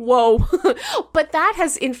 Yeah. Whoa. But that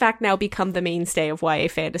has, in fact, now become the mainstay of YA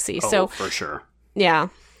fantasy. Oh, for sure. Yeah.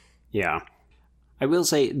 Yeah. I will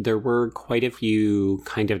say there were quite a few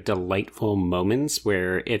kind of delightful moments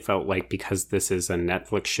where it felt like, because this is a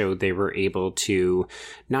Netflix show, they were able to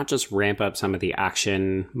not just ramp up some of the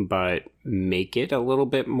action, but make it a little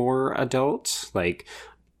bit more adult. Like,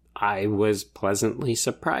 I was pleasantly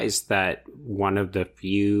surprised that one of the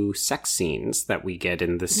few sex scenes that we get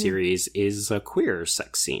in the series is a queer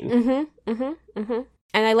sex scene. And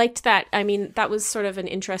I liked that. I mean, that was sort of an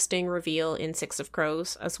interesting reveal in Six of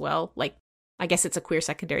Crows as well. Like, I guess it's a queer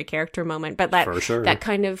secondary character moment, but that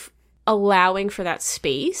kind of allowing for that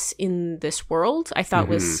space in this world, I thought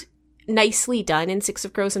was nicely done in Six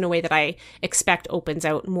of Crows in a way that I expect opens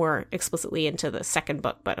out more explicitly into the second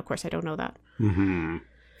book. But of course, I don't know that.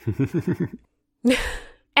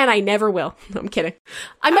 And I never will. No, I'm kidding.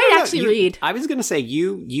 I might actually read. I was going to say,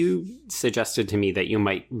 you suggested to me that you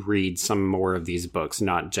might read some more of these books,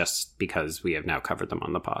 not just because we have now covered them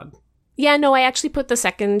on the pod. Yeah, no, I actually put the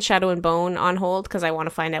second Shadow and Bone on hold because I want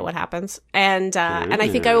to find out what happens. And I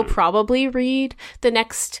think I will probably read the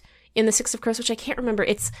next in the Six of Crows, which I can't remember.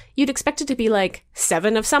 You'd expect it to be like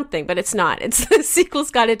 7 of something, but it's not. It's the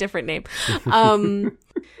sequel's got a different name.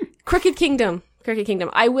 Crooked Kingdom.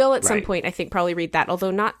 I will at some point, I think, probably read that, although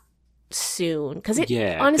not soon. Because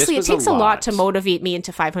honestly, it takes a lot to motivate me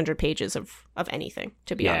into 500 pages of anything,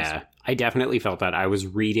 to be honest. Yeah, I definitely felt that. I was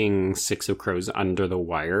reading Six of Crows under the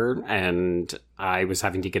wire, and I was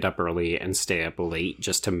having to get up early and stay up late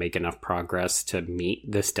just to make enough progress to meet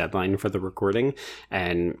this deadline for the recording.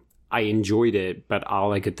 And I enjoyed it, but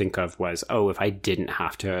all I could think of was, if I didn't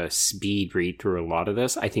have to speed read through a lot of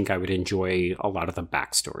this, I think I would enjoy a lot of the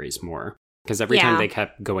backstories more. Because every time they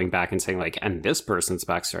kept going back and saying, like, and this person's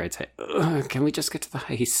backstory, I'd say, can we just get to the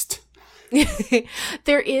heist?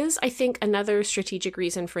 There is, I think, another strategic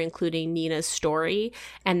reason for including Nina's story,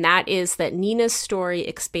 and that is that Nina's story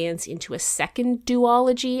expands into a second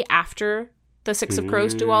duology after the Six of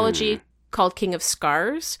Crows duology called King of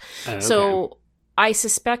Scars. Okay. So I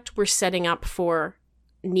suspect we're setting up for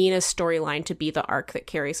Nina's storyline to be the arc that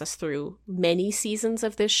carries us through many seasons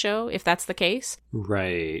of this show, if that's the case.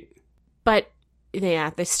 Right. But,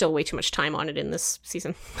 yeah, there's still way too much time on it in this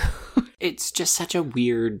season. It's just such a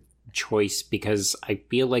weird choice because I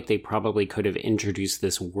feel like they probably could have introduced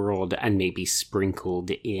this world and maybe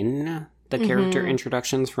sprinkled in the character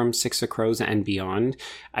introductions from Six of Crows and beyond,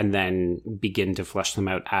 and then begin to flesh them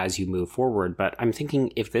out as you move forward. But I'm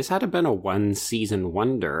thinking if this had been a 1-season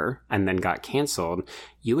wonder and then got canceled,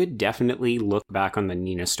 you would definitely look back on the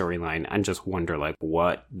Nina storyline and just wonder, like,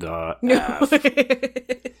 what the F?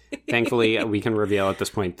 Thankfully, we can reveal at this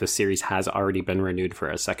point the series has already been renewed for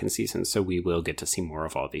a second season, so we will get to see more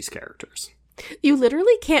of all these characters. You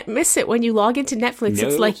literally can't miss it when you log into Netflix. No.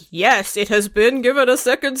 It's like, yes, it has been given a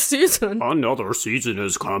second season. Another season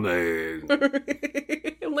is coming.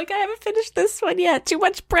 I'm like, I haven't finished this one yet. Too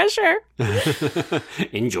much pressure.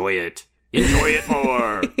 Enjoy it. Enjoy it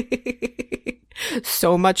more.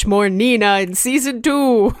 So much more Nina in season 2.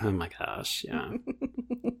 Oh my gosh, yeah.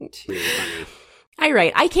 Too funny. All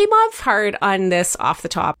right. I came off hard on this off the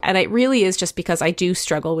top, and it really is just because I do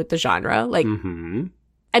struggle with the genre. Like,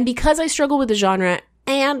 and because I struggle with the genre,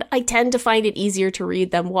 and I tend to find it easier to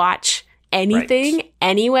read than watch anything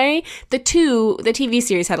anyway, the TV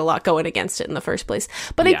series had a lot going against it in the first place.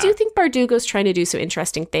 But I do think Bardugo's trying to do some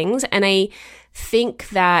interesting things, and I think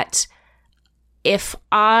that if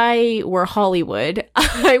I were Hollywood,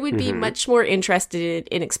 I would be much more interested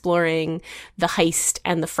in exploring the heist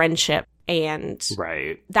and the friendship and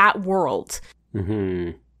that world.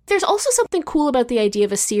 There's also something cool about the idea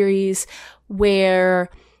of a series where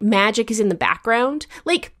magic is in the background.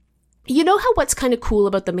 Like, you know how what's kind of cool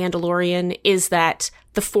about The Mandalorian is that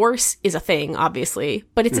the Force is a thing, obviously,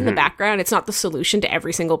 but it's in the background. It's not the solution to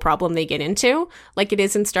every single problem they get into, like it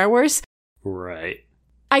is in Star Wars. Right.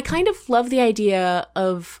 I kind of love the idea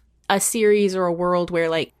of a series or a world where,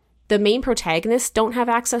 like, the main protagonists don't have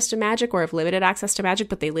access to magic or have limited access to magic,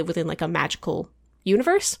 but they live within, like, a magical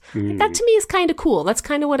universe. Like, that to me is kind of cool. That's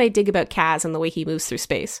kind of what I dig about Kaz and the way he moves through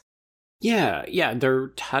space. Yeah, they're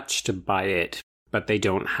touched by it, but they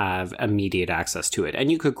don't have immediate access to it.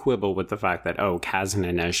 And you could quibble with the fact that, Kaz and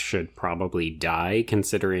Inesh should probably die,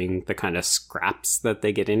 considering the kind of scraps that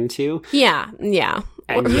they get into. Yeah.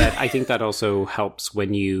 And yet, I think that also helps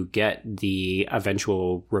when you get the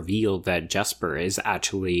eventual reveal that Jesper is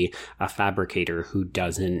actually a fabricator who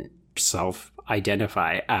doesn't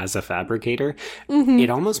self-identify as a fabricator. It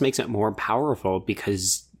almost makes it more powerful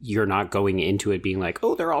because you're not going into it being like,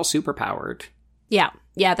 they're all super powered. Yeah,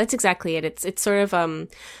 that's exactly it. It's sort of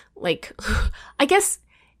like, I guess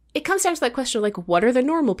it comes down to that question of, like, what are the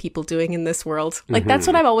normal people doing in this world? Like, that's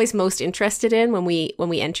what I'm always most interested in when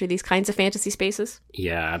we enter these kinds of fantasy spaces.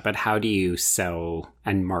 Yeah, but how do you sell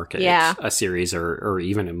and market a series or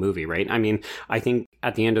even a movie, right? I mean, I think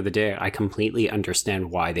at the end of the day, I completely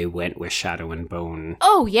understand why they went with Shadow and Bone.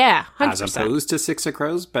 Oh, yeah, 100%. As opposed to Six of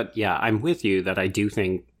Crows. But yeah, I'm with you that I do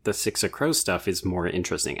think the Six of Crows stuff is more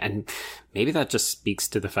interesting. And maybe that just speaks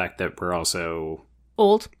to the fact that we're also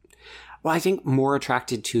old. Well, I think more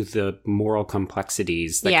attracted to the moral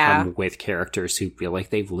complexities that come with characters who feel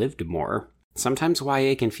like they've lived more. Sometimes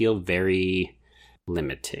YA can feel very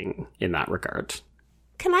limiting in that regard.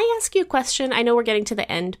 Can I ask you a question? I know we're getting to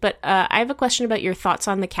the end, but I have a question about your thoughts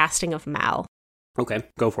on the casting of Mal. Okay,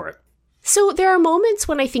 go for it. So there are moments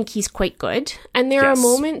when I think he's quite good, and there are Yes.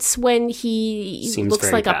 moments when he Seems looks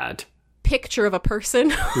very like a bad. picture of a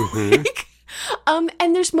person. Mhm.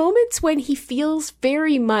 And there's moments when he feels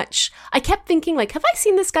very much, I kept thinking, like, have I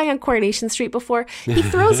seen this guy on Coronation Street before? He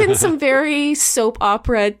throws in some very soap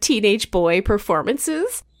opera teenage boy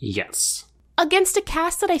performances Yes. against a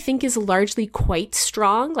cast that I think is largely quite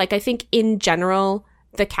strong. Like, I think in general,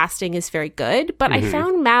 the casting is very good, but I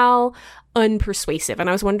found Mal unpersuasive, and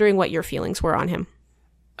I was wondering what your feelings were on him.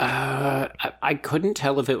 I couldn't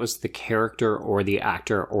tell if it was the character or the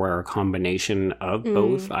actor or a combination of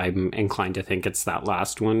both. I'm inclined to think it's that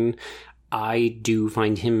last one. I do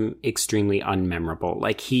find him extremely unmemorable.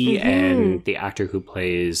 Like, he and the actor who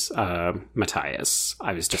plays Matthias,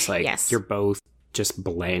 I was just like, Yes. you're both just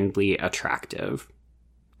blandly attractive.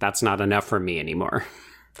 That's not enough for me anymore.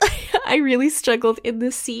 I really struggled in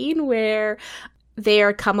the scene where they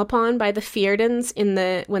are come upon by the Fjerdans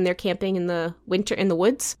when they're camping in the winter in the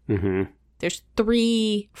woods. Mm-hmm. There's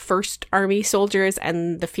 3 First Army soldiers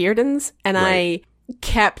and the Fjerdans, and Right. I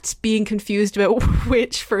kept being confused about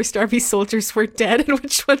which First Army soldiers were dead and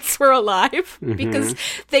which ones were alive because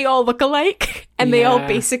they all look alike and they all Yeah.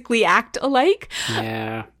 basically act alike.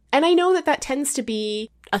 Yeah. And I know that that tends to be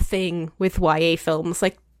a thing with YA films.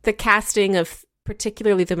 Like, the casting of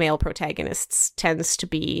particularly the male protagonists tends to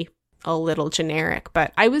be a little generic.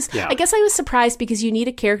 But I guess I was surprised because you need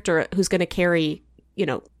a character who's going to carry,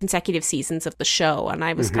 consecutive seasons of the show. And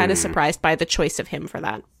I was kind of surprised by the choice of him for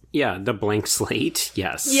that. Yeah, the blank slate,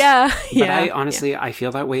 yes. Yeah. But I honestly, I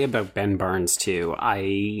feel that way about Ben Barnes too.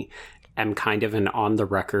 I am kind of an on the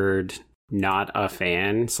record, not a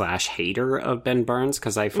fan / hater of Ben Barnes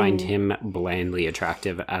because I find him blandly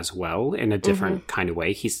attractive as well in a different kind of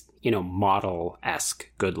way. He's, model-esque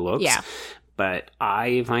good looks. Yeah. But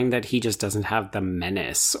I find that he just doesn't have the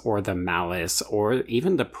menace or the malice or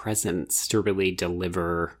even the presence to really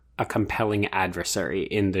deliver a compelling adversary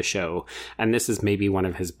in the show. And this is maybe one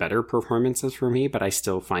of his better performances for me, but I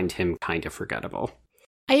still find him kind of forgettable.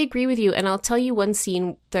 I agree with you. And I'll tell you one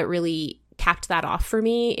scene that really capped that off for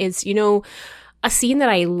me is, a scene that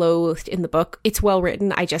I loathed in the book. It's well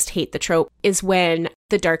written. I just hate the trope is when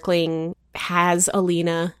the Darkling has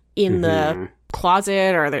Alina in the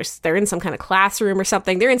closet or they're in some kind of classroom or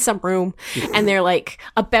something. They're in some room and they're like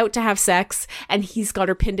about to have sex and he's got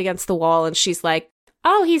her pinned against the wall and she's like,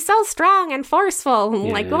 oh, he's so strong and forceful.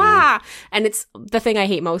 And like, wah. And it's the thing I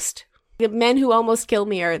hate most. The men who almost kill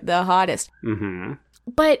me are the hottest. Mm-hmm.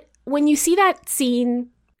 But when you see that scene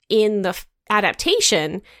in the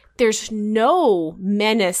adaptation, there's no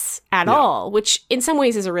menace at all, which in some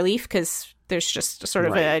ways is a relief because there's just sort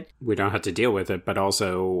of a... We don't have to deal with it, but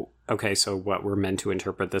also, okay, so what, we're meant to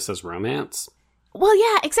interpret this as romance? Well,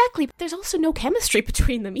 yeah, exactly. There's also no chemistry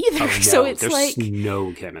between them either. Oh, no, so it's there's like...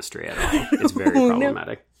 no chemistry at all. It's very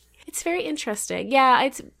problematic. It's very interesting. Yeah,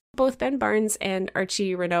 it's both Ben Barnes and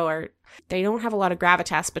Archie Renault they don't have a lot of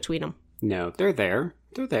gravitas between them. No, they're there.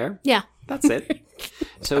 They're there. Yeah. That's it.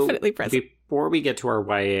 So Definitely present. before we get to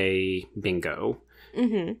our YA bingo,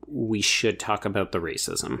 we should talk about the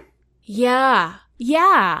racism. Yeah.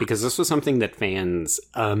 Yeah. Because this was something that fans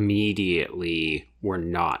immediately were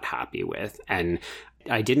not happy with. And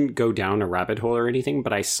I didn't go down a rabbit hole or anything,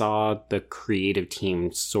 but I saw the creative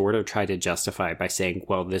team sort of try to justify by saying,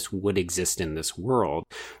 well, this would exist in this world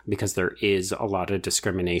because there is a lot of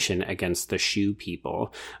discrimination against the Shu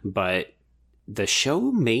people. But the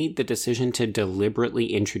show made the decision to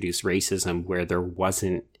deliberately introduce racism where there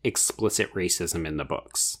wasn't explicit racism in the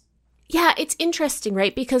books. Yeah, it's interesting,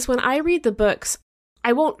 right? Because when I read the books,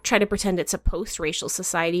 I won't try to pretend it's a post-racial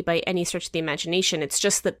society by any stretch of the imagination. It's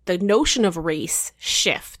just that the notion of race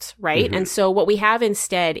shifts, right? And so what we have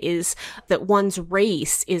instead is that one's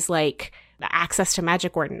race is like access to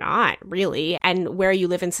magic or not, really. And where you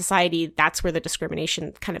live in society, that's where the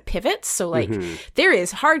discrimination kind of pivots. So like there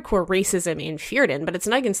is hardcore racism in Fjerdan, but it's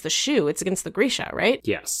not against the Shu, it's against the Grisha, right?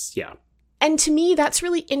 Yes, yeah. And to me, that's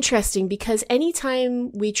really interesting because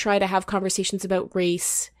anytime we try to have conversations about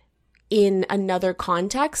race in another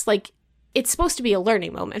context, like it's supposed to be a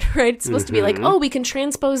learning moment, right? It's supposed to be like, oh, we can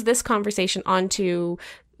transpose this conversation onto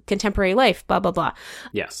contemporary life, blah, blah, blah.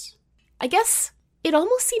 Yes. I guess it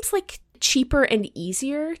almost seems like cheaper and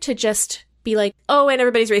easier to just be like, oh, and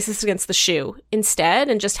everybody's racist against the Shu instead,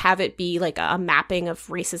 and just have it be like a mapping of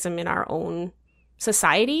racism in our own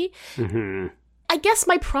society. I guess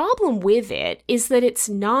my problem with it is that it's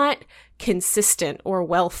not consistent or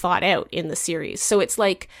well thought out in the series. So it's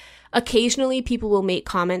like occasionally people will make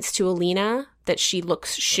comments to Alina that she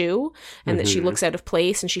looks Shu and that she looks out of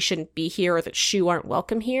place and she shouldn't be here or that Shu aren't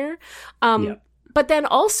welcome here. But then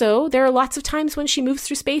also, there are lots of times when she moves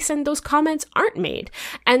through space and those comments aren't made.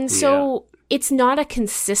 And so it's not a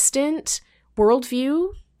consistent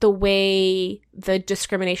worldview the way the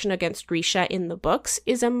discrimination against Risha in the books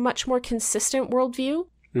is a much more consistent worldview.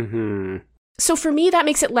 Mm-hmm. So for me, that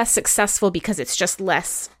makes it less successful because it's just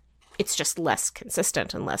less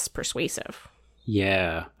consistent and less persuasive.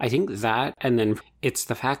 Yeah, I think that, and then it's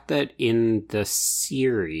the fact that in the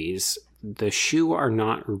series, the Shu are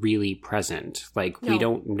not really present. Like, we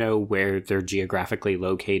don't know where they're geographically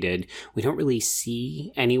located. We don't really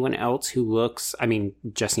see anyone else who looks... I mean,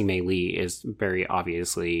 Jessie Mei Lee is very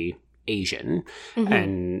obviously Asian,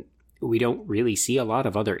 and we don't really see a lot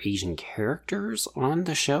of other Asian characters on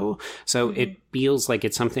the show. So it feels like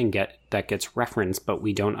it's something that gets referenced, but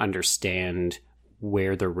we don't understand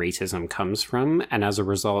where the racism comes from. And as a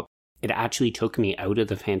result, it actually took me out of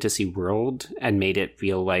the fantasy world and made it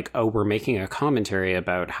feel like, oh, we're making a commentary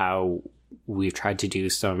about how we've tried to do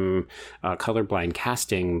some colorblind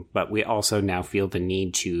casting, but we also now feel the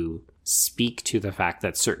need to speak to the fact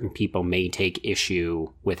that certain people may take issue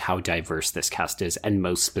with how diverse this cast is, and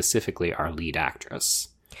most specifically our lead actress.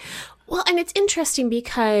 Well, and it's interesting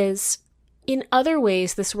because in other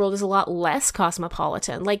ways, this world is a lot less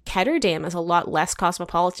cosmopolitan. Like, Ketterdam is a lot less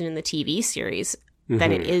cosmopolitan in the TV series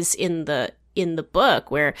than it is in the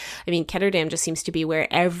book, where, I mean, Ketterdam just seems to be where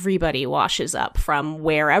everybody washes up from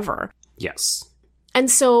wherever. Yes. And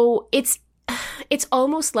so it's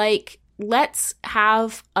almost like, let's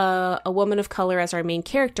have a woman of color as our main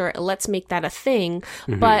character. Let's make that a thing.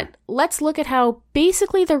 But let's look at how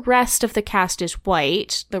basically the rest of the cast is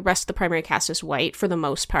white. The rest of the primary cast is white for the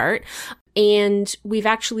most part. And we've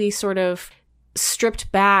actually sort of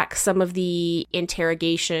stripped back some of the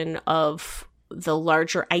interrogation of the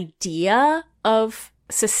larger idea of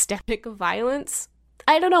systemic violence.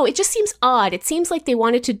 I don't know. It just seems odd. It seems like they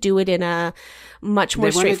wanted to do it in a much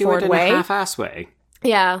more straightforward way. They want to do it in a half-ass way.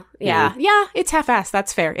 Yeah. It's half-assed.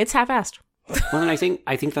 That's fair. It's half-assed. Well, and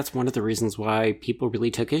I think that's one of the reasons why people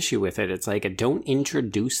really took issue with it. It's like, don't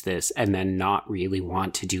introduce this and then not really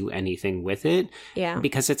want to do anything with it. Yeah.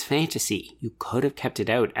 Because it's fantasy. You could have kept it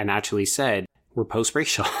out and actually said, we're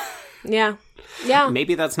post-racial. Yeah.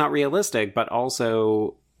 Maybe that's not realistic, but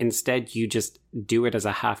also instead you just do it as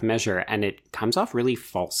a half measure, and it comes off really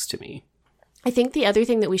false to me. I think the other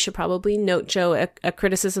thing that we should probably note, Joe, a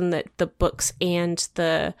criticism that the books and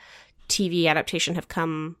the TV adaptation have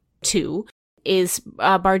come to, is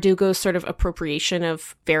Bardugo's sort of appropriation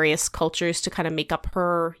of various cultures to kind of make up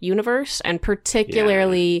her universe, and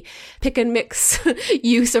particularly pick and mix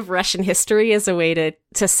use of Russian history as a way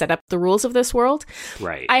to set up the rules of this world.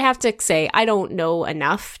 Right. I have to say, I don't know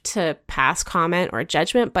enough to pass comment or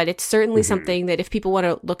judgment, but it's certainly something that if people want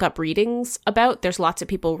to look up readings about, there's lots of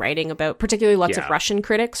people writing about, particularly lots of Russian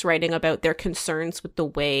critics writing about their concerns with the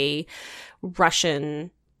way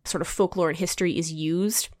Russian sort of folklore and history is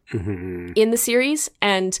used in the series.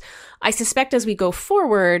 And I suspect as we go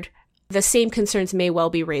forward, the same concerns may well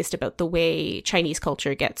be raised about the way Chinese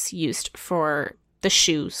culture gets used for the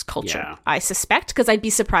Shu's culture. Yeah. I suspect, because I'd be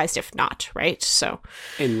surprised if not, right? So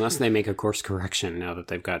unless they make a course correction now that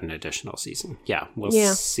they've got an additional season. Yeah, we'll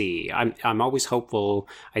see. I'm always hopeful.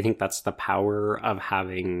 I think that's the power of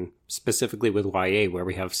having, specifically with YA, where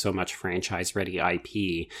we have so much franchise-ready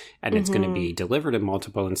IP, and it's going to be delivered in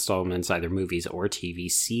multiple installments, either movies or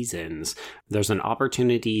TV seasons. There's an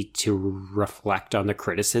opportunity to reflect on the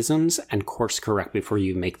criticisms and course correct before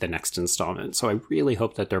you make the next installment. So I really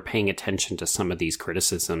hope that they're paying attention to some of these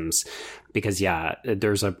criticisms, because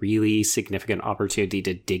there's a really significant opportunity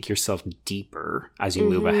to dig yourself deeper as you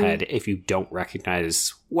move ahead if you don't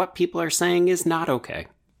recognize what people are saying is not okay.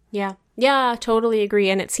 Yeah, totally agree.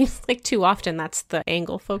 And it seems like too often that's the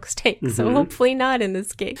angle folks take. So hopefully not in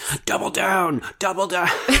this case. Double down.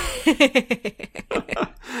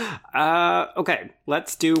 Okay,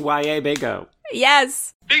 let's do YA bingo.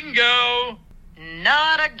 Yes. Bingo!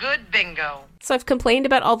 Not a good bingo. So I've complained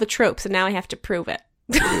about all the tropes and now I have to prove it.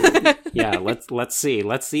 Yeah, let's see.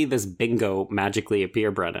 Let's see this bingo magically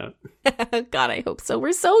appear, Brenna. God, I hope so.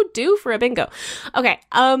 We're so due for a bingo. Okay,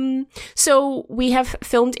 so we have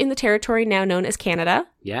filmed in the territory now known as Canada.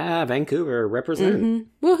 Yeah, Vancouver, represent.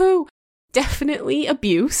 Woohoo! Definitely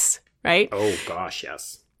abuse, right? Oh gosh,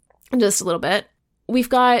 yes. Just a little bit. We've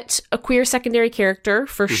got a queer secondary character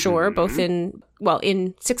for sure, both in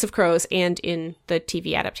Six of Crows and in the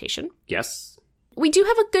TV adaptation. Yes. We do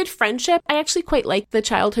have a good friendship. I actually quite like the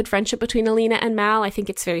childhood friendship between Alina and Mal. I think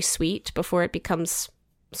it's very sweet before it becomes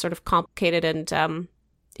sort of complicated and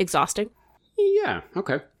exhausting. Yeah,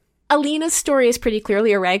 okay. Alina's story is pretty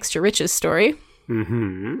clearly a rags to riches story.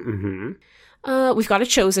 We've We've got a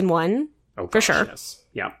chosen one. Oh, For gosh, sure. Yes.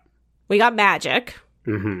 Yep. We got magic.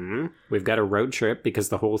 Mm-hmm. We've got a road trip because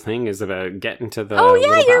the whole thing is about getting to the Oh, yeah,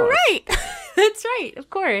 little you're palace. right. That's right. Of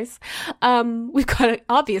course. We've got an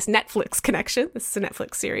obvious Netflix connection. This is a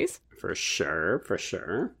Netflix series. For sure. For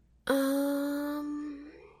sure.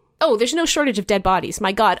 Oh, there's no shortage of dead bodies.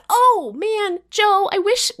 My God. Oh, man. Joe, I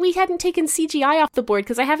wish we hadn't taken CGI off the board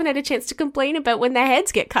because I haven't had a chance to complain about when the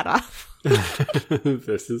heads get cut off.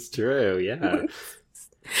 This is true. Yeah.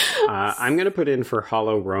 I'm going to put in for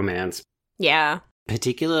hollow romance, Yeah.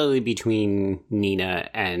 particularly between Nina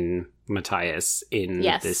and Matthias in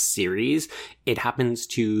Yes. this series. It happens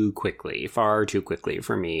too quickly, far too quickly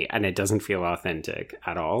for me, and it doesn't feel authentic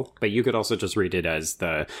at all. But you could also just read it as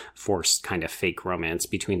the forced kind of fake romance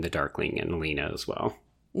between the Darkling and Lena as well.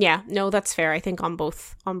 Yeah, no, that's fair. I think on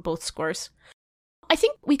both scores. I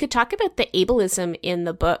think we could talk about the ableism in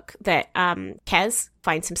the book that Kez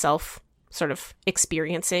finds himself sort of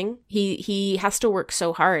experiencing. He has to work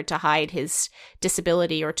so hard to hide his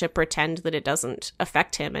disability or to pretend that it doesn't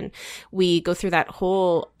affect him. And we go through that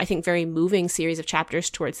whole, I think, very moving series of chapters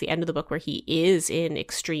towards the end of the book where he is in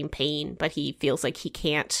extreme pain, but he feels like he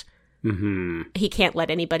can't let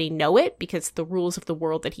anybody know it because the rules of the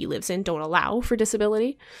world that he lives in don't allow for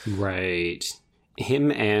disability. Right.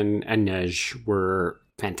 Him and Inej were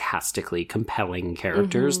fantastically compelling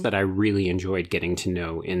characters that I really enjoyed getting to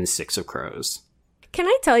know in Six of Crows. Can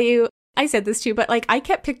I tell you, I said this too, but like I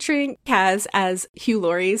kept picturing Kaz as Hugh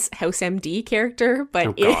Laurie's House MD character, but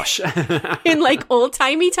Oh gosh. in like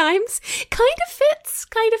old-timey times. Kind of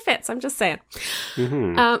fits. I'm just saying.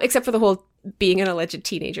 Except for the whole being an alleged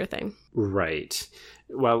teenager thing. Right.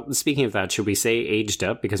 Well, speaking of that, should we say aged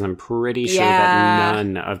up? Because I'm pretty sure Yeah. that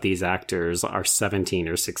none of these actors are 17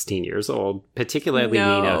 or 16 years old, particularly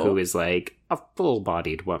No. Nina, who is like a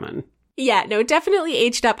full-bodied woman. Yeah, no, definitely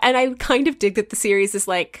aged up. And I kind of dig that the series is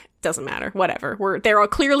like, doesn't matter, whatever. They're all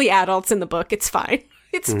clearly adults in the book. It's fine.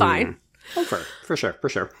 It's fine. Oh, for sure.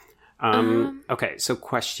 Okay, so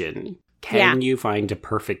question. Can Yeah. you find a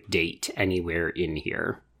perfect date anywhere in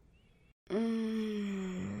here?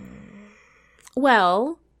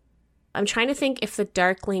 Well, I'm trying to think if the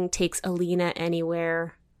Darkling takes Alina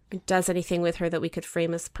anywhere, does anything with her that we could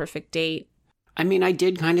frame as perfect date. I mean, I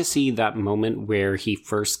did kind of see that moment where he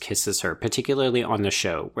first kisses her, particularly on the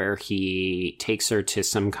show, where he takes her to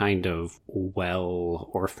some kind of well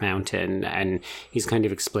or fountain, and he's kind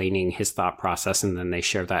of explaining his thought process, and then they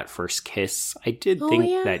share that first kiss. I did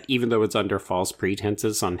think that even though it's under false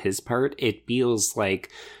pretenses on his part, it feels like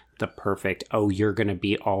the perfect, oh, you're going to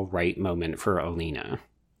be all right moment for Alina.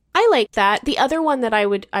 I like that. The other one that I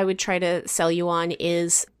would try to sell you on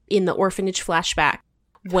is in the orphanage flashback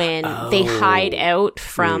when they hide out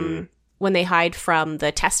from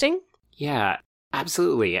the testing. Yeah,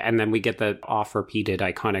 absolutely. And then we get the oft-repeated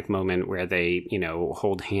iconic moment where they,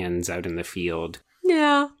 hold hands out in the field.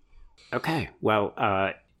 Yeah. Okay, well,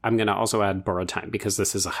 I'm going to also add borrowed time because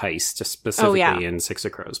this is a heist, specifically in Six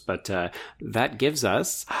of Crows. But that gives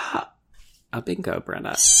us a bingo,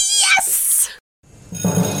 Brenna. Yes!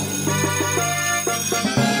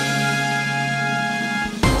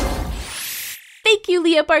 Thank you,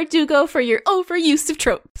 Leah Bardugo, for your overuse of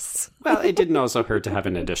tropes. Well, it didn't also hurt to have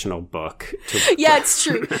an additional book. Yeah, it's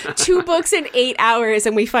true. 2 books in 8 hours,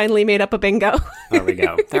 and we finally made up a bingo. There we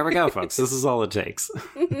go, folks. This is all it takes.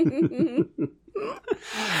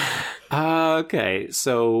 Okay,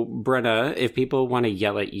 so Brenna, if people want to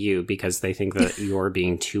yell at you because they think that you're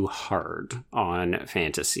being too hard on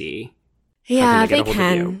fantasy, Yeah, they they get a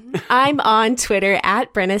hold of can. I'm on Twitter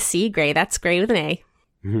at Brenna C. Gray. That's Gray with an A.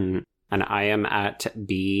 And I am at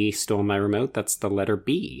B Stole My Remote. That's the letter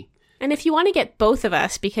B. And if you want to get both of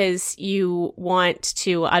us because you want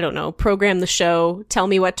to, I don't know, program the show, tell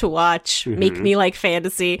me what to watch, make me like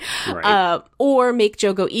fantasy, Right. or make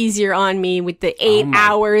Joe go easier on me with the 8 my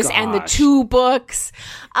hours and the gosh. 2 books,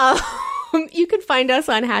 you can find us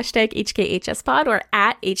on hashtag HKHSPod or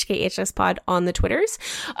at HKHSPod on the Twitters.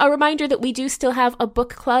 A reminder that we do still have a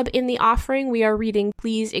book club in the offering. We are reading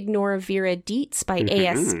Please Ignore Vera Dietz by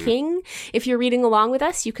A.S. King. If you're reading along with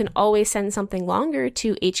us, you can always send something longer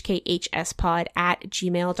to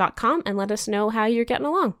hkhspod@gmail.com and let us know how you're getting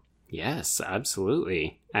along. Yes,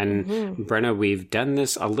 absolutely. And Brenna, we've done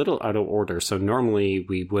this a little out of order. So normally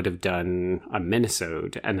we would have done a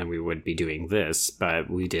minisode and then we would be doing this, but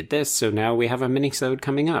we did this. So now we have a minisode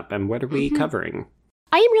coming up. And what are we covering?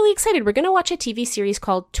 I am really excited. We're going to watch a TV series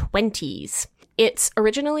called 20s. It's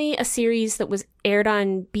originally a series that was aired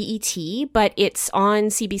on BET, but it's on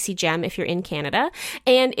CBC Gem if you're in Canada.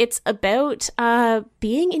 And it's about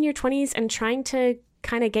being in your 20s and trying to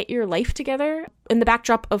kind of get your life together in the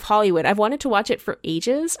backdrop of Hollywood. I've wanted to watch it for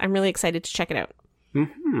ages. I'm really excited to check it out.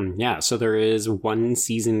 Yeah, so there is 1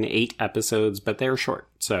 season, 8 episodes, but they're short.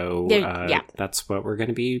 So that's what we're going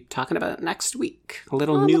to be talking about next week. A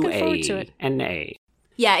little new NA.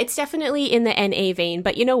 Yeah, it's definitely in the NA vein,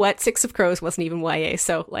 but you know what? Six of Crows wasn't even YA,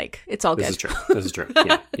 so like it's all good. This is true.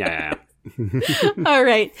 Yeah. All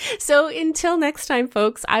right. So until next time,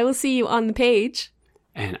 folks, I will see you on the page.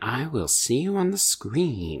 And I will see you on the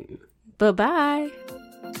screen. Bye-bye.